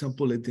ideas, for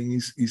example, I think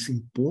is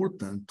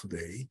important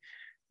today,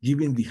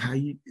 given the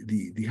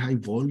high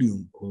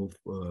volume of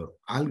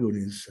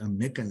algorithms and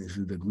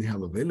mechanisms that we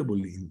have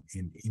available in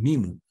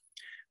IMU,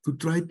 to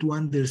try to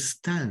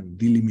understand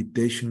the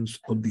limitations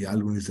of the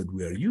algorithms that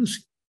we are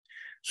using.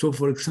 So,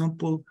 for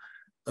example,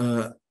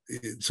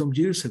 some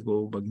years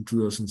ago, back in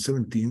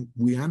 2017,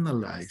 we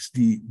analyzed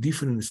the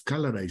different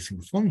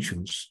scalarizing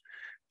functions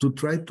to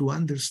try to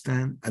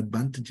understand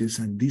advantages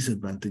and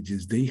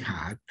disadvantages they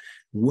had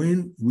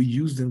when we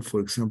use them,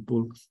 for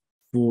example,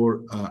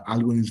 for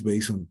algorithms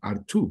based on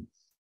R2.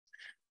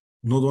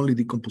 Not only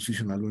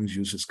decomposition algorithms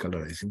use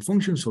scalarizing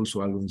functions,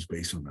 also algorithms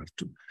based on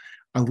R2.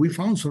 And we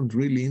found some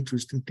really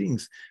interesting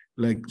things,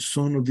 like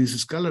some of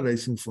these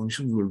scalarizing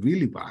functions were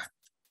really bad.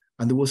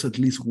 And there was at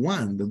least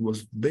one that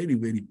was very,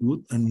 very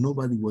good, and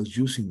nobody was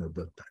using at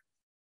that time.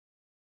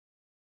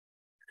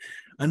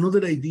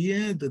 Another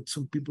idea that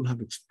some people have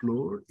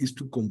explored is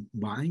to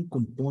combine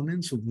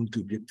components of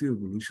multi-objective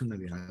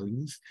evolutionary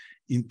algorithms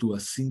into a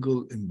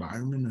single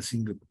environment, a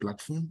single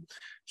platform,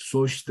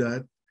 such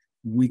that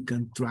we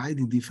can try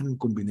the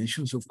different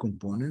combinations of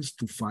components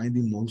to find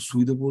the most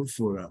suitable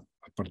for a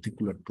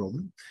particular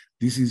problem.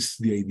 This is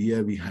the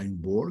idea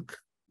behind Borg,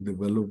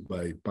 developed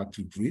by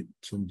Patrick Reed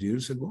some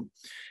years ago.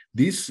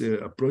 This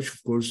approach,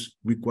 of course,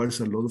 requires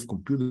a lot of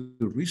computer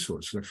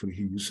resources. Actually,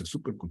 he used a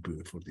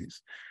supercomputer for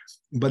this.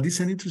 But it's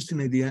an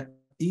interesting idea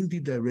in the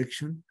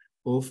direction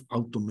of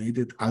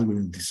automated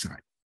algorithm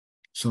design,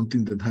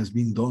 something that has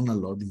been done a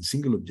lot in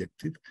single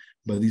objective,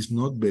 but is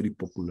not very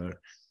popular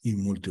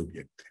in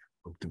multi-objective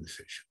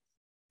optimization.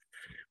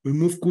 We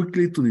move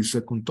quickly to the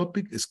second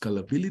topic,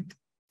 scalability.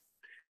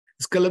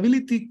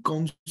 Scalability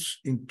comes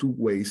in two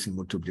ways in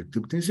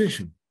multi-objective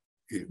optimization.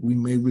 We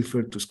may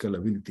refer to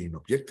scalability in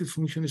objective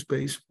function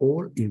space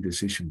or in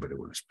decision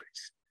variable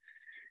space.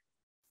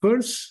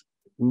 First,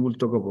 we will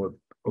talk about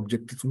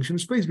objective function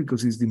space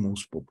because it's the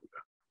most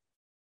popular.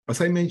 As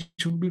I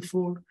mentioned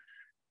before,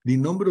 the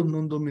number of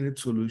non-dominant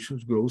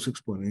solutions grows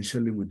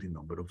exponentially with the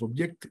number of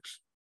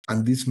objectives,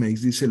 and this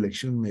makes the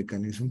selection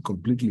mechanism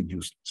completely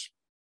useless.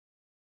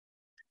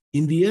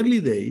 In the early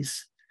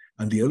days,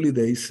 and the early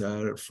days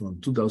are from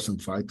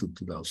 2005 to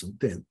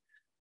 2010,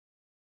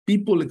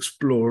 people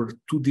explored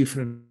two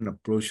different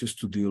approaches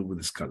to deal with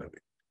scalability.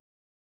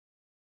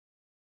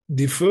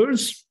 The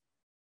first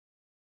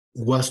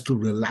was to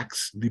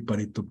relax the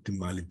Pareto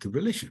optimality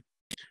relation.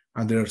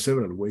 And there are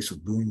several ways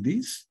of doing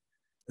this.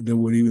 There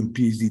were even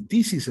PhD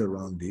theses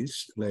around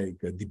this, like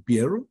Di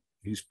Piero.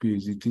 His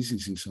PhD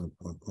thesis is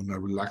on a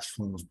relaxed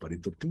form of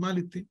Pareto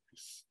optimality.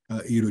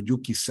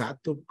 Hiroyuki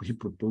Sato, he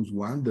proposed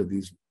one that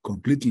is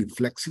completely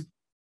flexible.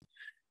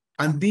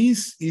 And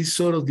this is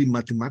sort of the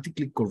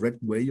mathematically correct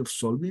way of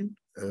solving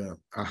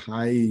a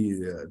high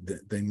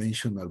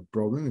dimensional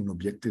problem in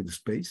objective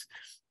space,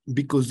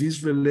 because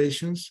these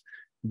relations,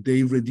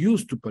 they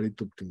reduce to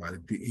Pareto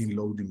optimality in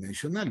low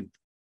dimensionality.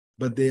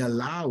 but they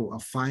allow a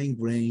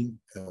fine-grained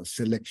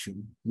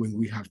selection when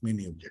we have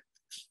many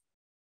objectives.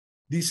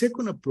 The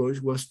second approach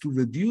was to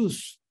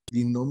reduce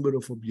the number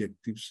of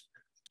objectives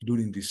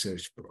during the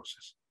search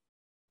process.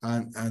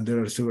 And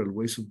there are several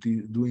ways of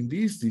doing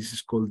this. This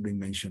is called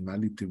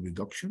dimensionality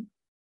reduction.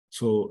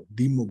 So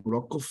Dimo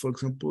Brokov, for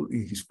example,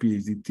 in his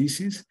PhD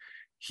thesis,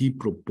 he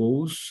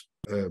proposed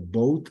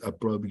both a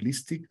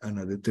probabilistic and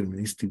a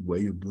deterministic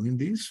way of doing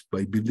this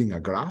by building a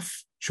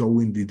graph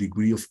showing the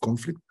degree of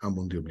conflict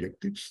among the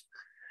objectives.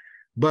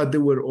 But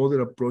there were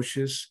other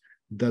approaches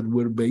that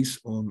were based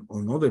on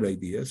other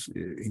ideas,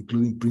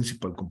 including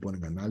principal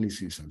component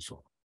analysis and so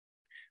on.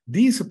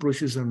 These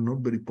approaches are not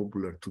very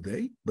popular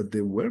today, but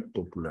they were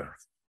popular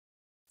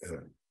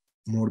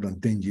more than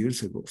 10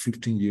 years ago,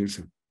 15 years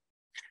ago.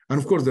 And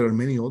of course, there are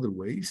many other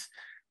ways.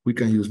 We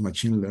can use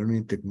machine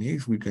learning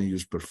techniques. We can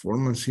use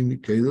performance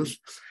indicators.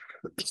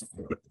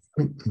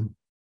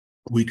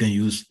 We can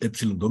use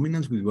epsilon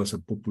dominance, which was a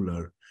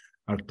popular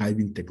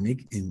archiving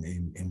technique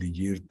in the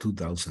year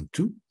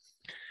 2002.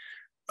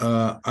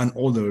 And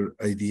other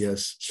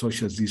ideas,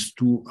 such as these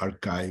two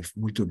archive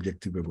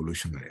multi-objective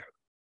evolutionary.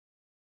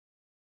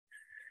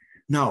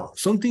 Now,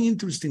 something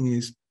interesting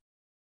is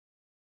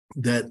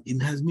that it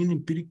has been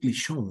empirically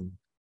shown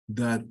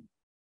that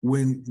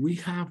when we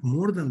have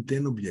more than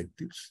 10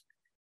 objectives,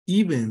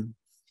 even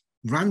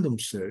random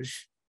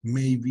search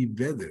may be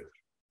better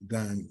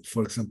than,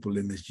 for example,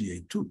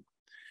 MSGA2.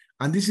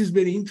 And this is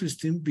very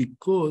interesting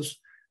because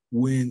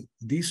when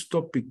this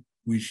topic,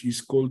 which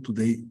is called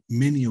today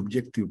many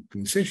objective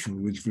optimization,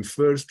 which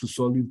refers to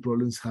solving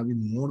problems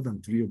having more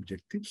than 3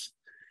 objectives,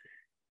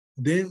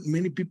 then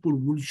many people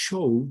will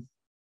show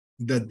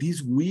that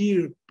this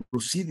weird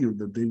procedure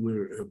that they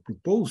were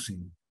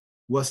proposing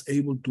was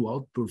able to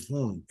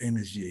outperform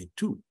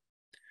NSGA2.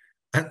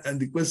 And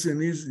the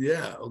question is,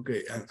 yeah,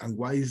 okay, and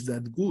why is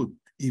that good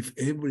if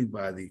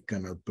everybody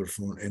can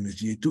outperform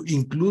NSGA2,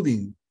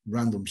 including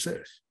random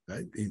search,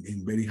 right,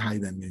 in very high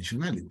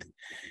dimensionality?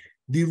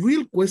 The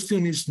real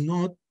question is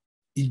not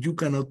if you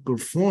can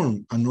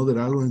outperform another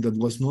algorithm that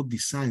was not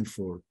designed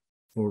for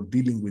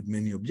dealing with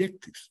many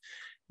objectives.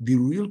 The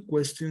real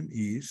question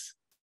is,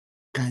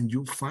 can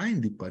you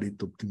find the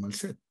Pareto optimal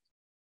set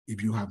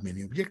if you have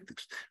many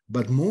objectives?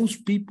 But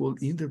most people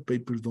in their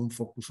papers don't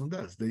focus on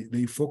that.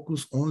 They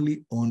focus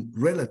only on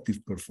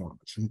relative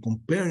performance and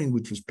comparing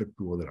with respect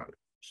to other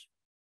algorithms.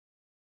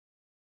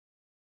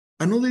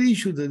 Another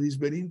issue that is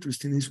very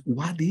interesting is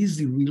what is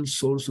the real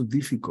source of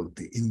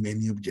difficulty in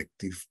many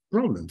objective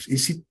problems?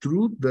 Is it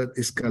true that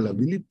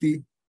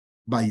scalability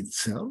by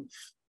itself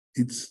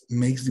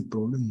makes the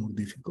problem more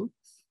difficult?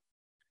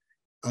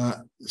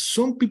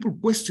 Some people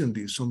questioned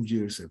this some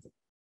years ago.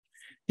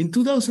 In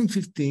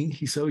 2015,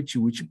 Hisao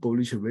Ichibuchi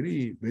published a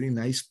very, very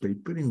nice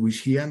paper in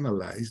which he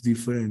analyzed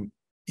different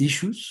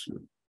issues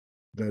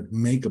that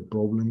make a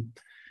problem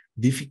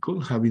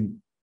difficult, having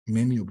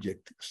many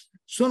objectives.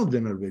 Some of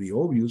them are very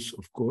obvious,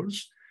 of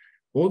course.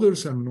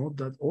 Others are not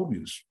that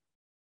obvious.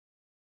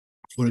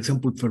 For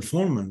example,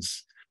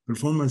 performance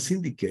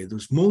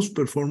indicators. Most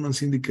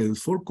performance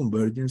indicators for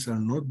convergence are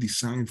not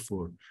designed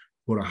for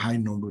a high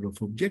number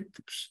of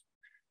objectives.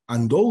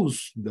 And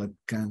those that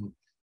can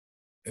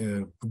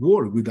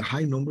work with a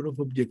high number of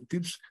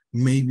objectives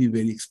may be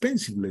very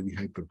expensive, like the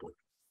hyperbolic.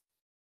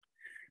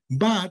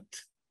 But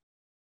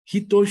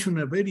he touched on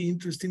a very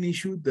interesting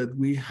issue that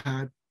we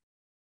had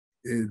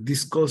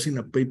discussed in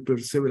a paper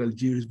several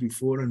years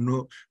before,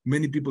 and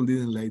many people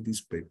didn't like this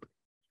paper.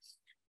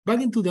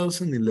 Back in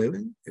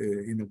 2011,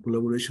 in a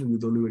collaboration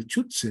with Oliver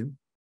Schutze,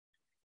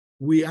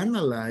 we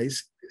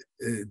analyzed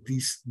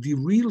the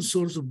real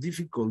source of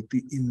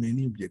difficulty in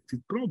many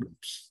objective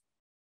problems.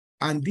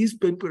 And this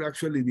paper,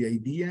 actually, the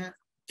idea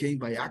came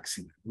by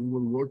accident. We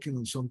were working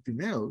on something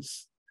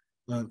else,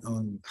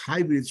 on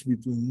hybrids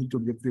between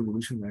multi-objective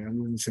evolutionary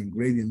algorithms and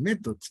gradient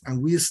methods,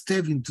 and we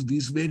stepped into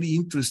this very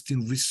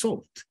interesting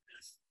result.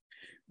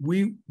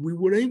 We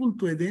were able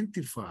to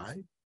identify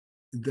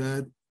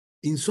that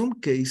in some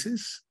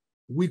cases,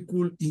 we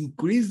could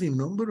increase the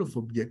number of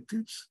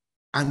objectives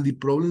and the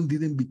problem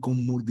didn't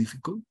become more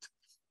difficult.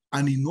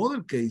 And in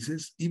other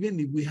cases, even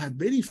if we had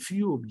very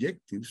few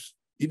objectives,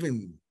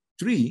 even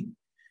 3,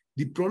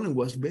 the problem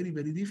was very,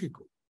 very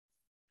difficult.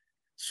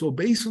 So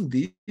based on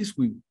this,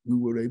 we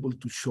were able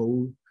to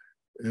show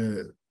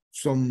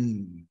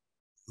some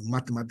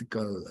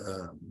mathematical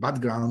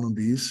background on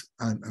this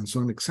and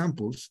some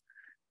examples.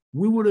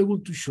 We were able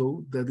to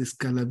show that the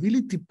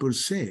scalability per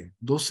se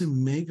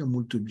doesn't make a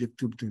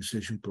multi-objective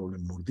optimization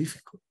problem more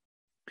difficult.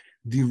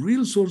 The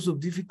real source of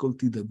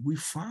difficulty that we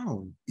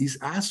found is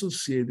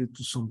associated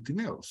to something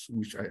else,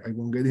 which I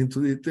won't get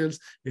into details.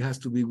 It has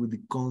to be with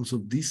the cones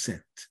of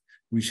descent,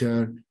 which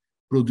are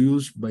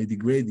produced by the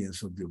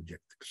gradients of the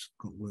objectives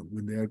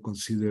when they are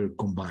considered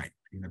combined,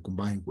 in a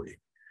combined way.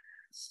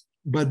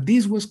 But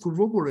this was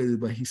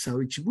corroborated by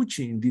Hisao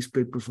Ichibuchi in this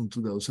paper from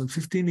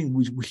 2015, in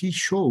which he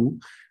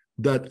showed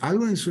that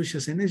algorithms such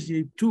as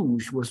NSGA2,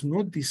 which was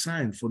not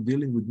designed for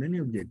dealing with many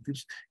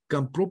objectives,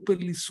 can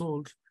properly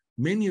solve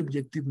many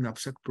objective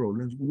knapsack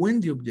problems when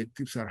the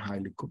objectives are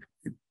highly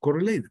connected.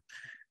 correlated.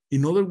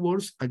 In other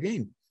words,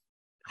 again,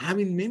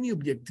 having many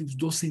objectives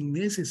doesn't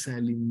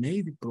necessarily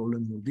make the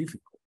problem more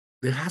difficult.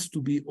 There has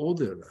to be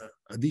other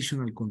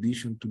additional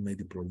conditions to make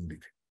the problem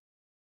difficult.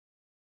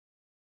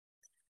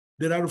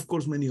 There are, of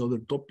course, many other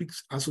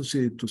topics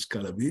associated to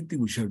scalability,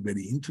 which are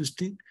very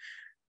interesting.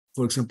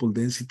 For example,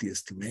 density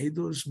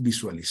estimators,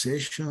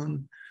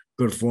 visualization,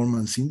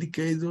 performance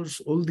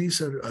indicators. All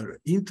these are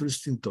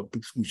interesting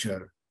topics, which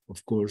are,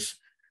 of course,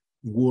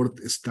 worth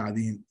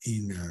studying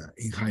in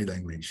high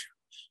dimensions.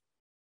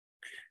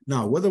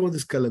 Now, what about the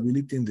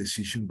scalability in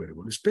decision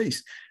variable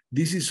space?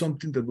 This is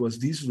something that was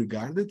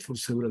disregarded for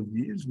several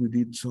years. We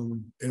did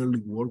some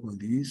early work on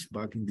this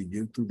back in the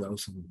year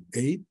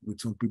 2008 with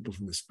some people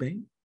from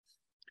Spain.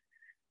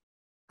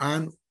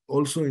 And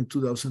also in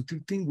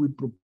 2013, we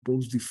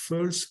proposed the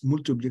first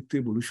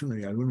multi-objective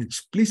evolutionary algorithm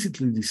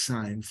explicitly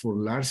designed for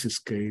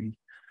large-scale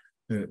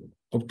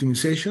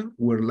optimization,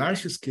 where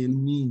large-scale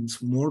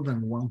means more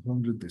than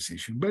 100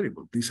 decision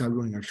variables. This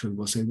algorithm actually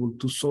was able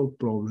to solve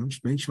problems,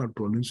 benchmark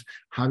problems,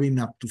 having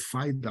up to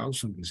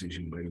 5,000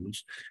 decision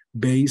variables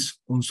based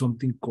on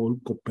something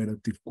called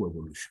cooperative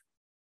coevolution.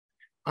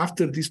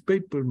 After this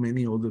paper,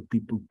 many other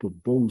people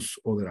proposed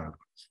other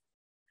algorithms.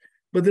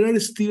 But there are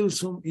still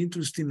some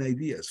interesting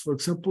ideas. For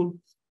example,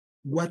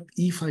 what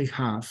if I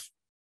have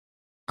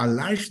a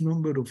large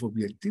number of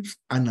objectives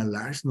and a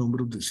large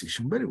number of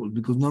decision variables?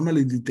 Because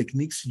normally the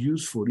techniques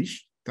used for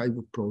each type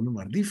of problem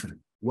are different.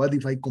 What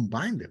if I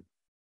combine them?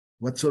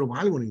 What sort of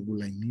algorithm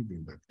will I need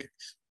in that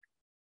case?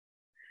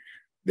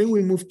 Then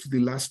we move to the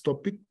last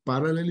topic,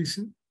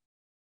 parallelism.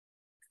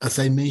 As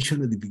I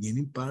mentioned at the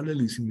beginning,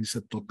 parallelism is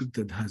a topic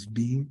that has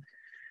been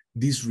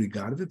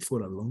disregarded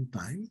for a long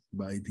time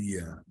by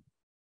the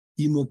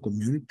emo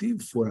community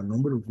for a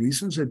number of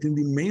reasons. I think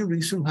the main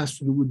reason has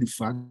to do with the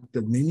fact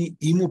that many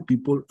emo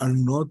people are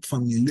not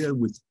familiar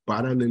with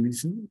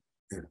parallelism,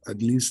 at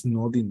least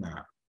not in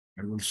a,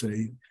 I will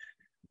say,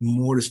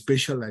 more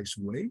specialized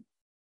way.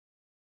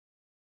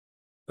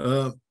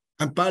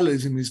 And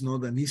parallelism is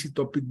not an easy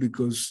topic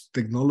because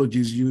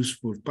technologies used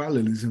for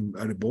parallelism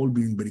are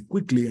evolving very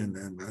quickly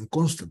and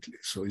constantly.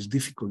 So it's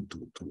difficult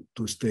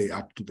to stay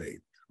up to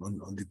date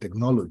on the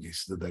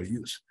technologies that are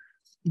used.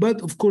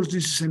 But of course,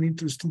 this is an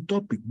interesting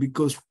topic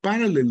because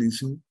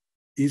parallelism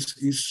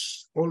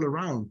is all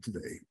around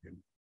today.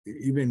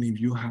 Even if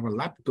you have a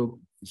laptop,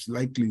 it's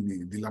likely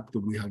the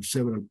laptop will have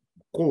several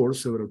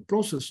cores, several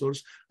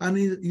processors, and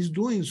it is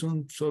doing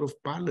some sort of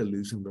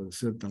parallelism at a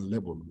certain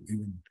level,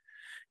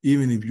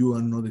 even if you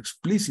are not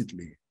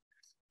explicitly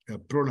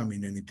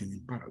programming anything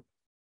in parallel.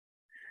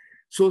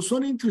 So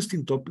some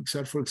interesting topics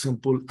are, for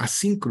example,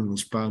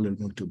 asynchronous parallel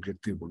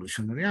multi-objective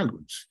evolutionary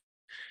algorithms.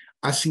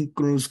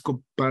 Asynchronous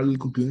parallel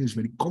computing is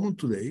very common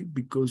today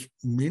because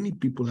many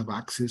people have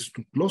access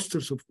to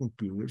clusters of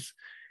computers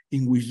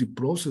in which the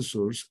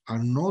processors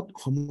are not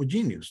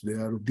homogeneous. They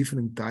are of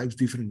different types,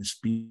 different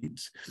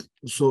speeds.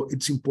 So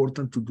it's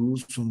important to do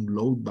some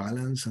load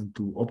balance and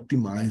to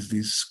optimize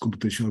these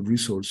computational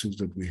resources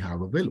that we have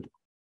available.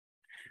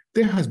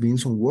 There has been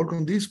some work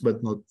on this,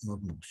 but not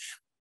much.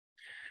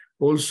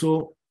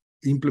 Also,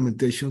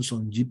 implementations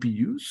on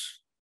GPUs.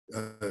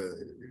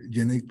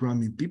 Genetic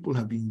programming people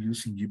have been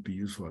using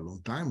GPUs for a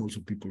long time, also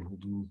people who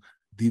do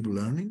deep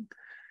learning,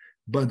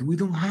 but we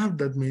don't have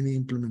that many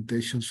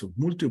implementations of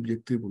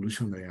multi-objective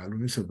evolutionary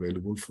algorithms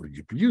available for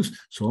GPUs.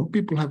 Some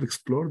people have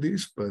explored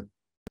this, but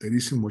there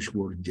isn't much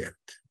work yet.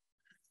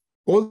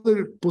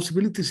 Other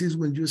possibilities is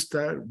when you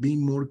start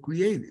being more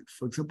creative.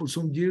 For example,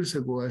 some years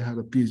ago, I had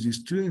a PhD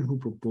student who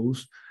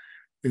proposed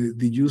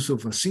the use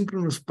of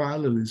asynchronous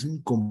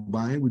parallelism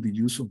combined with the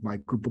use of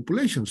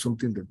micropopulation,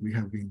 something that we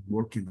have been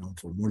working on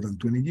for more than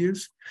 20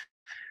 years,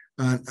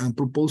 and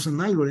propose an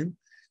algorithm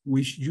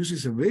which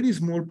uses a very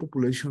small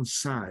population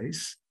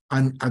size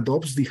and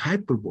adopts the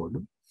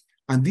hypervolume.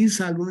 And this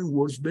algorithm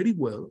works very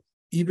well,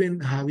 even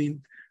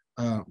having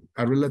a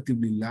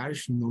relatively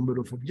large number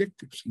of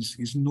objectives.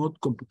 It's not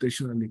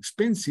computationally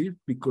expensive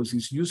because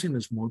it's using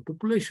a small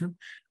population,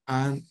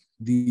 and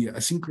the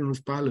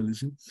asynchronous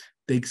parallelism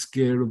takes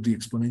care of the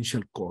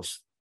exponential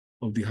cost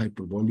of the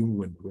hypervolume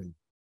when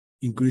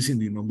increasing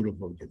the number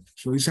of objectives.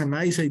 So it's a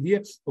nice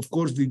idea. Of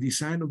course, the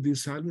design of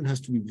this algorithm has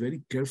to be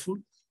very careful.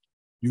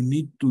 You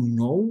need to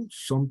know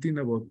something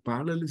about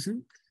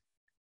parallelism,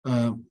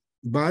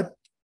 but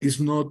it's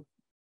not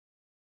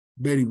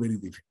very, very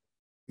difficult.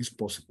 It's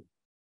possible.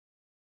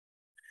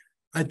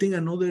 I think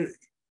another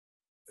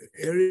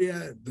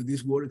area that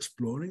is worth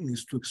exploring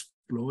is to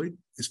exploit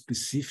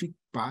specific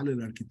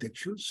parallel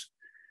architectures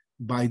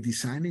by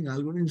designing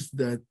algorithms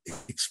that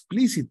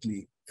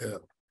explicitly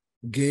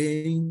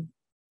gain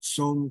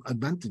some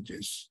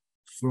advantages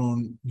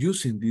from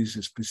using these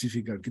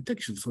specific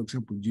architectures, for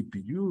example,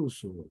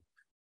 GPUs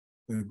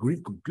or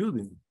grid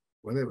computing,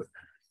 whatever.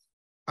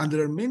 And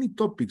there are many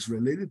topics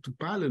related to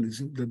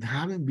parallelism that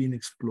haven't been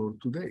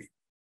explored today.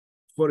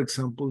 For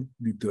example,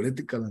 the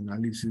theoretical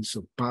analysis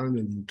of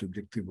parallel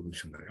multi-objective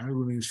evolutionary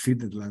algorithms,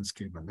 fitted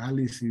landscape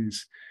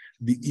analysis,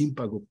 the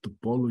impact of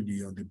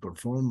topology on the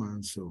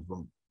performance of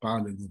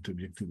parallel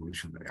multi-objective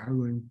evolutionary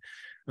algorithm,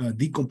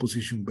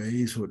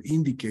 decomposition-based or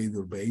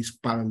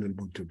indicator-based parallel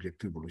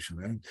multi-objective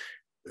evolutionary.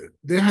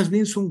 There has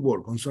been some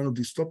work on some of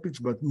these topics,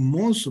 but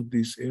most of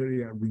this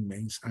area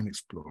remains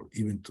unexplored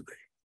even today.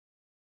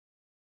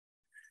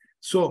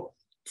 So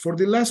for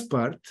the last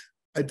part,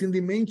 I think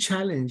the main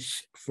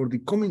challenge for the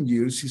coming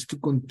years is to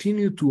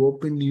continue to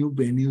open new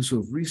venues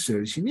of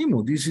research in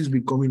IMO. This is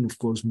becoming, of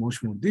course,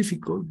 much more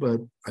difficult,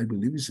 but I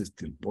believe it's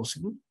still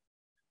possible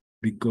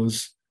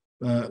because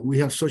we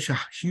have such a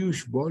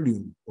huge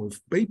volume of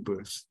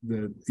papers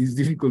that it's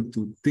difficult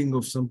to think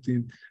of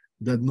something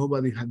that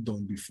nobody had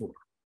done before.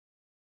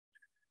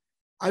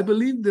 I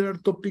believe there are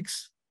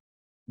topics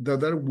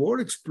that are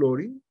worth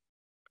exploring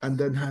and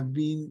that have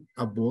been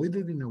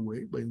avoided in a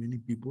way by many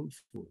people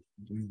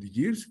during the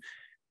years.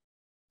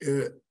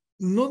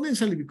 Not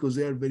necessarily because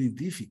they are very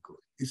difficult.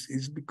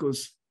 It's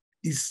because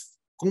it's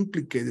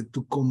complicated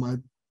to come up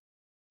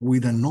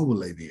with a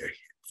novel idea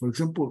here. For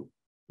example,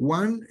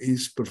 one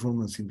is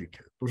performance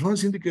indicators.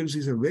 Performance indicators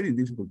is a very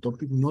difficult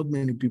topic. Not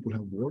many people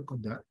have worked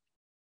on that.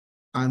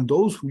 And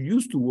those who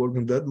used to work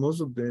on that,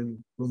 most of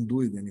them don't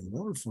do it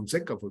anymore.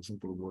 Fonseca, for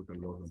example, worked a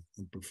lot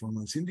on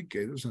performance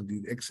indicators and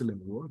did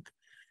excellent work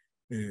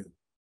in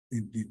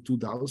the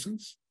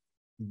 2000s,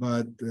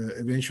 but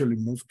eventually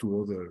moved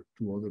to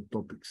other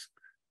topics.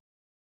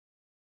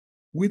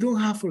 We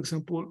don't have, for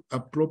example,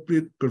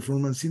 appropriate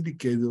performance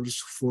indicators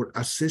for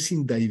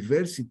assessing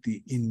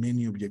diversity in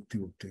many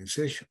objective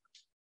optimization.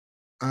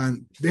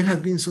 And there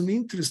have been some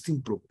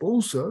interesting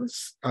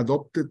proposals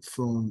adopted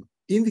from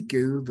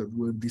indicators that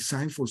were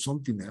designed for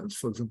something else.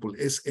 For example,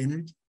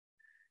 S-energy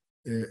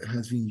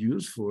has been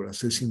used for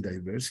assessing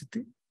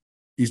diversity.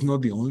 It's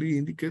not the only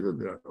indicator,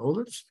 there are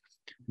others,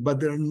 but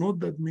there are not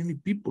that many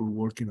people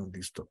working on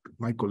this topic.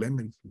 Michael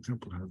Emmett, for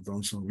example, has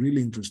done some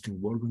really interesting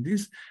work on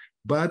this,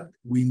 but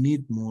we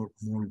need more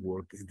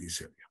work in this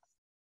area.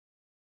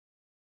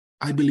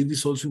 I believe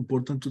it's also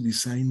important to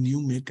design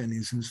new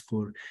mechanisms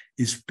for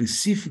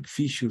specific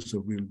features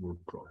of real-world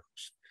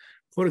problems.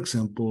 For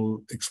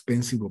example,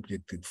 expensive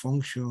objective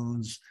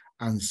functions,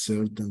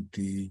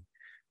 uncertainty,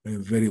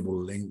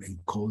 variable length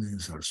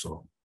encodings, and so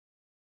on.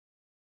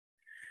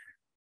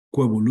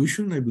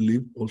 Coevolution, I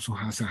believe, also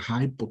has a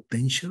high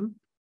potential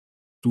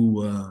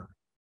to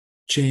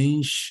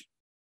change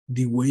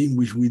the way in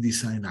which we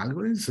design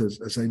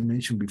algorithms. As I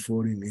mentioned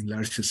before, in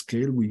larger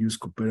scale, we use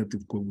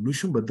cooperative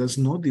coevolution, but that's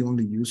not the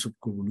only use of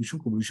coevolution.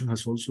 Coevolution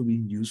has also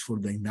been used for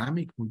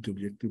dynamic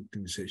multi-objective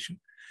optimization.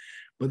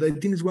 But I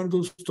think it's one of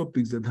those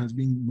topics that has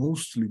been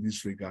mostly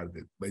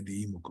disregarded by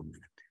the IMO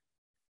community.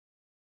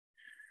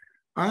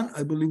 And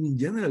I believe in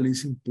general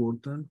it's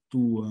important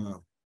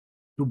to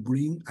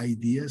bring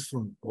ideas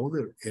from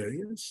other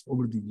areas.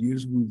 Over the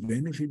years, we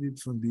benefited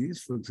from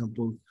this. For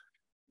example,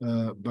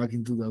 back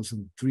in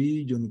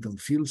 2003, Jonathan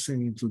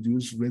Filsen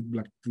introduced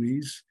red-black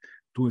trees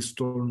to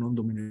store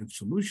non-dominant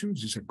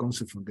solutions. It's a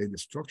concept from data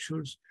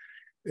structures.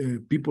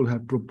 People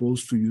have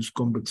proposed to use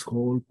convex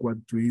hull,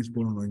 quad trees,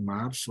 Voronoi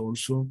maps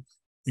also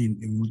in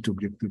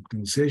multi-objective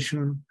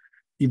optimization,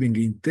 even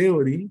game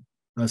theory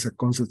as a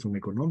concept from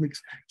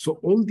economics. So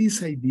all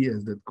these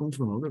ideas that come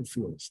from other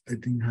fields, I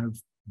think, have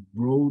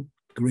brought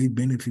great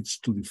benefits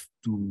to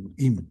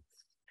IMO.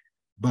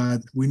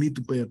 But we need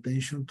to pay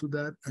attention to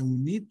that, and we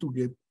need to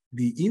get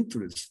the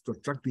interest, to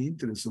attract the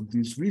interest of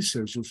these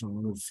researchers from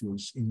other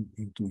fields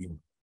into IMO.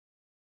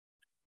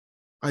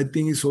 I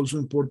think it's also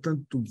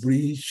important to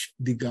bridge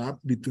the gap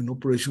between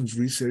operations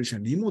research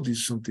and IMO. This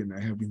is something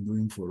I have been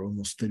doing for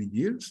almost 30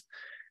 years.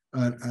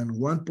 And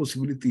one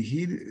possibility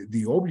here,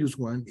 the obvious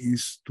one,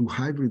 is to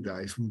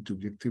hybridize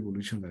multi-objective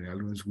evolutionary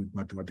algorithms with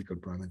mathematical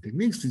programming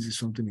techniques. This is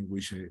something in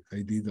which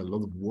I did a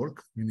lot of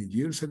work many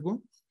years ago.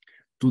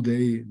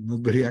 Today, not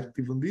very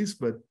active on this,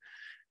 but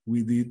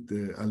we did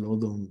a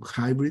lot on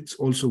hybrids,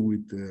 also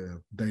with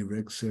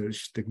direct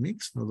search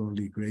techniques, not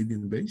only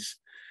gradient-based.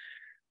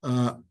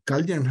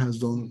 Kalyan has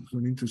done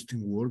some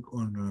interesting work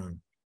on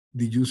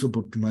the use of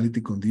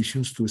optimality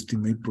conditions to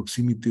estimate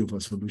proximity of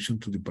a solution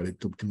to the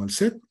Pareto optimal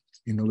set.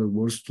 In other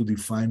words, to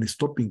define a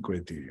stopping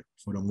criteria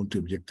for a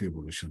multi-objective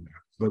evolution.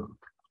 But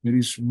there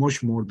is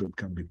much more that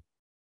can be.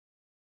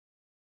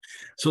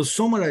 So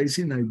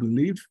summarizing, I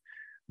believe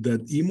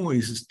that IMO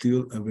is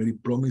still a very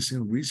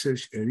promising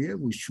research area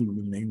which should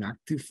remain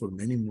active for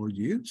many more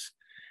years.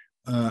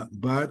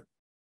 But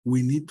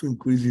we need to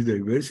increase the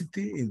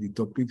diversity in the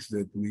topics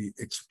that we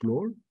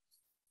explore.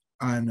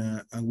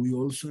 And we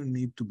also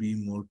need to be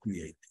more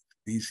creative.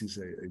 This is,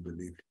 I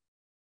believe,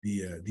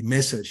 the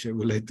message I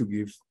would like to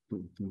give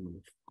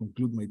to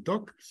conclude my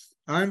talk.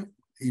 And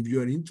if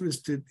you are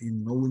interested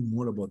in knowing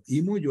more about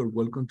IMO, you're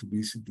welcome to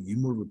visit the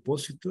IMO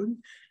repository.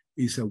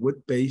 It's a web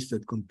page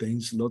that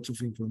contains lots of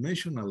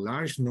information, a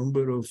large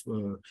number of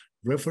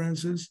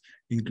references,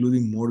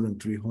 including more than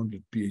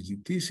 300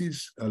 PhD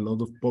theses, a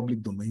lot of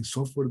public domain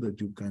software that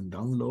you can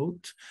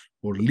download,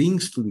 or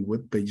links to the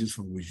web pages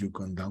from which you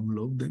can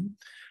download them.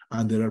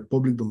 And there are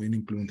public domain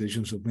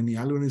implementations of many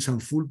algorithms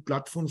and full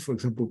platforms, for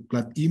example,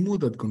 PlatIMO,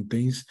 that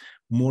contains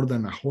more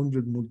than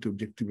 100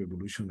 multi-objective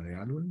evolutionary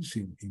algorithms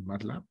in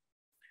MATLAB.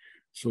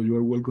 So you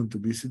are welcome to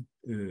visit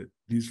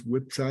this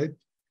website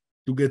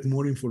to get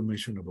more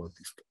information about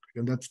this topic.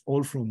 And that's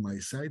all from my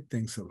side.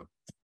 Thanks a lot.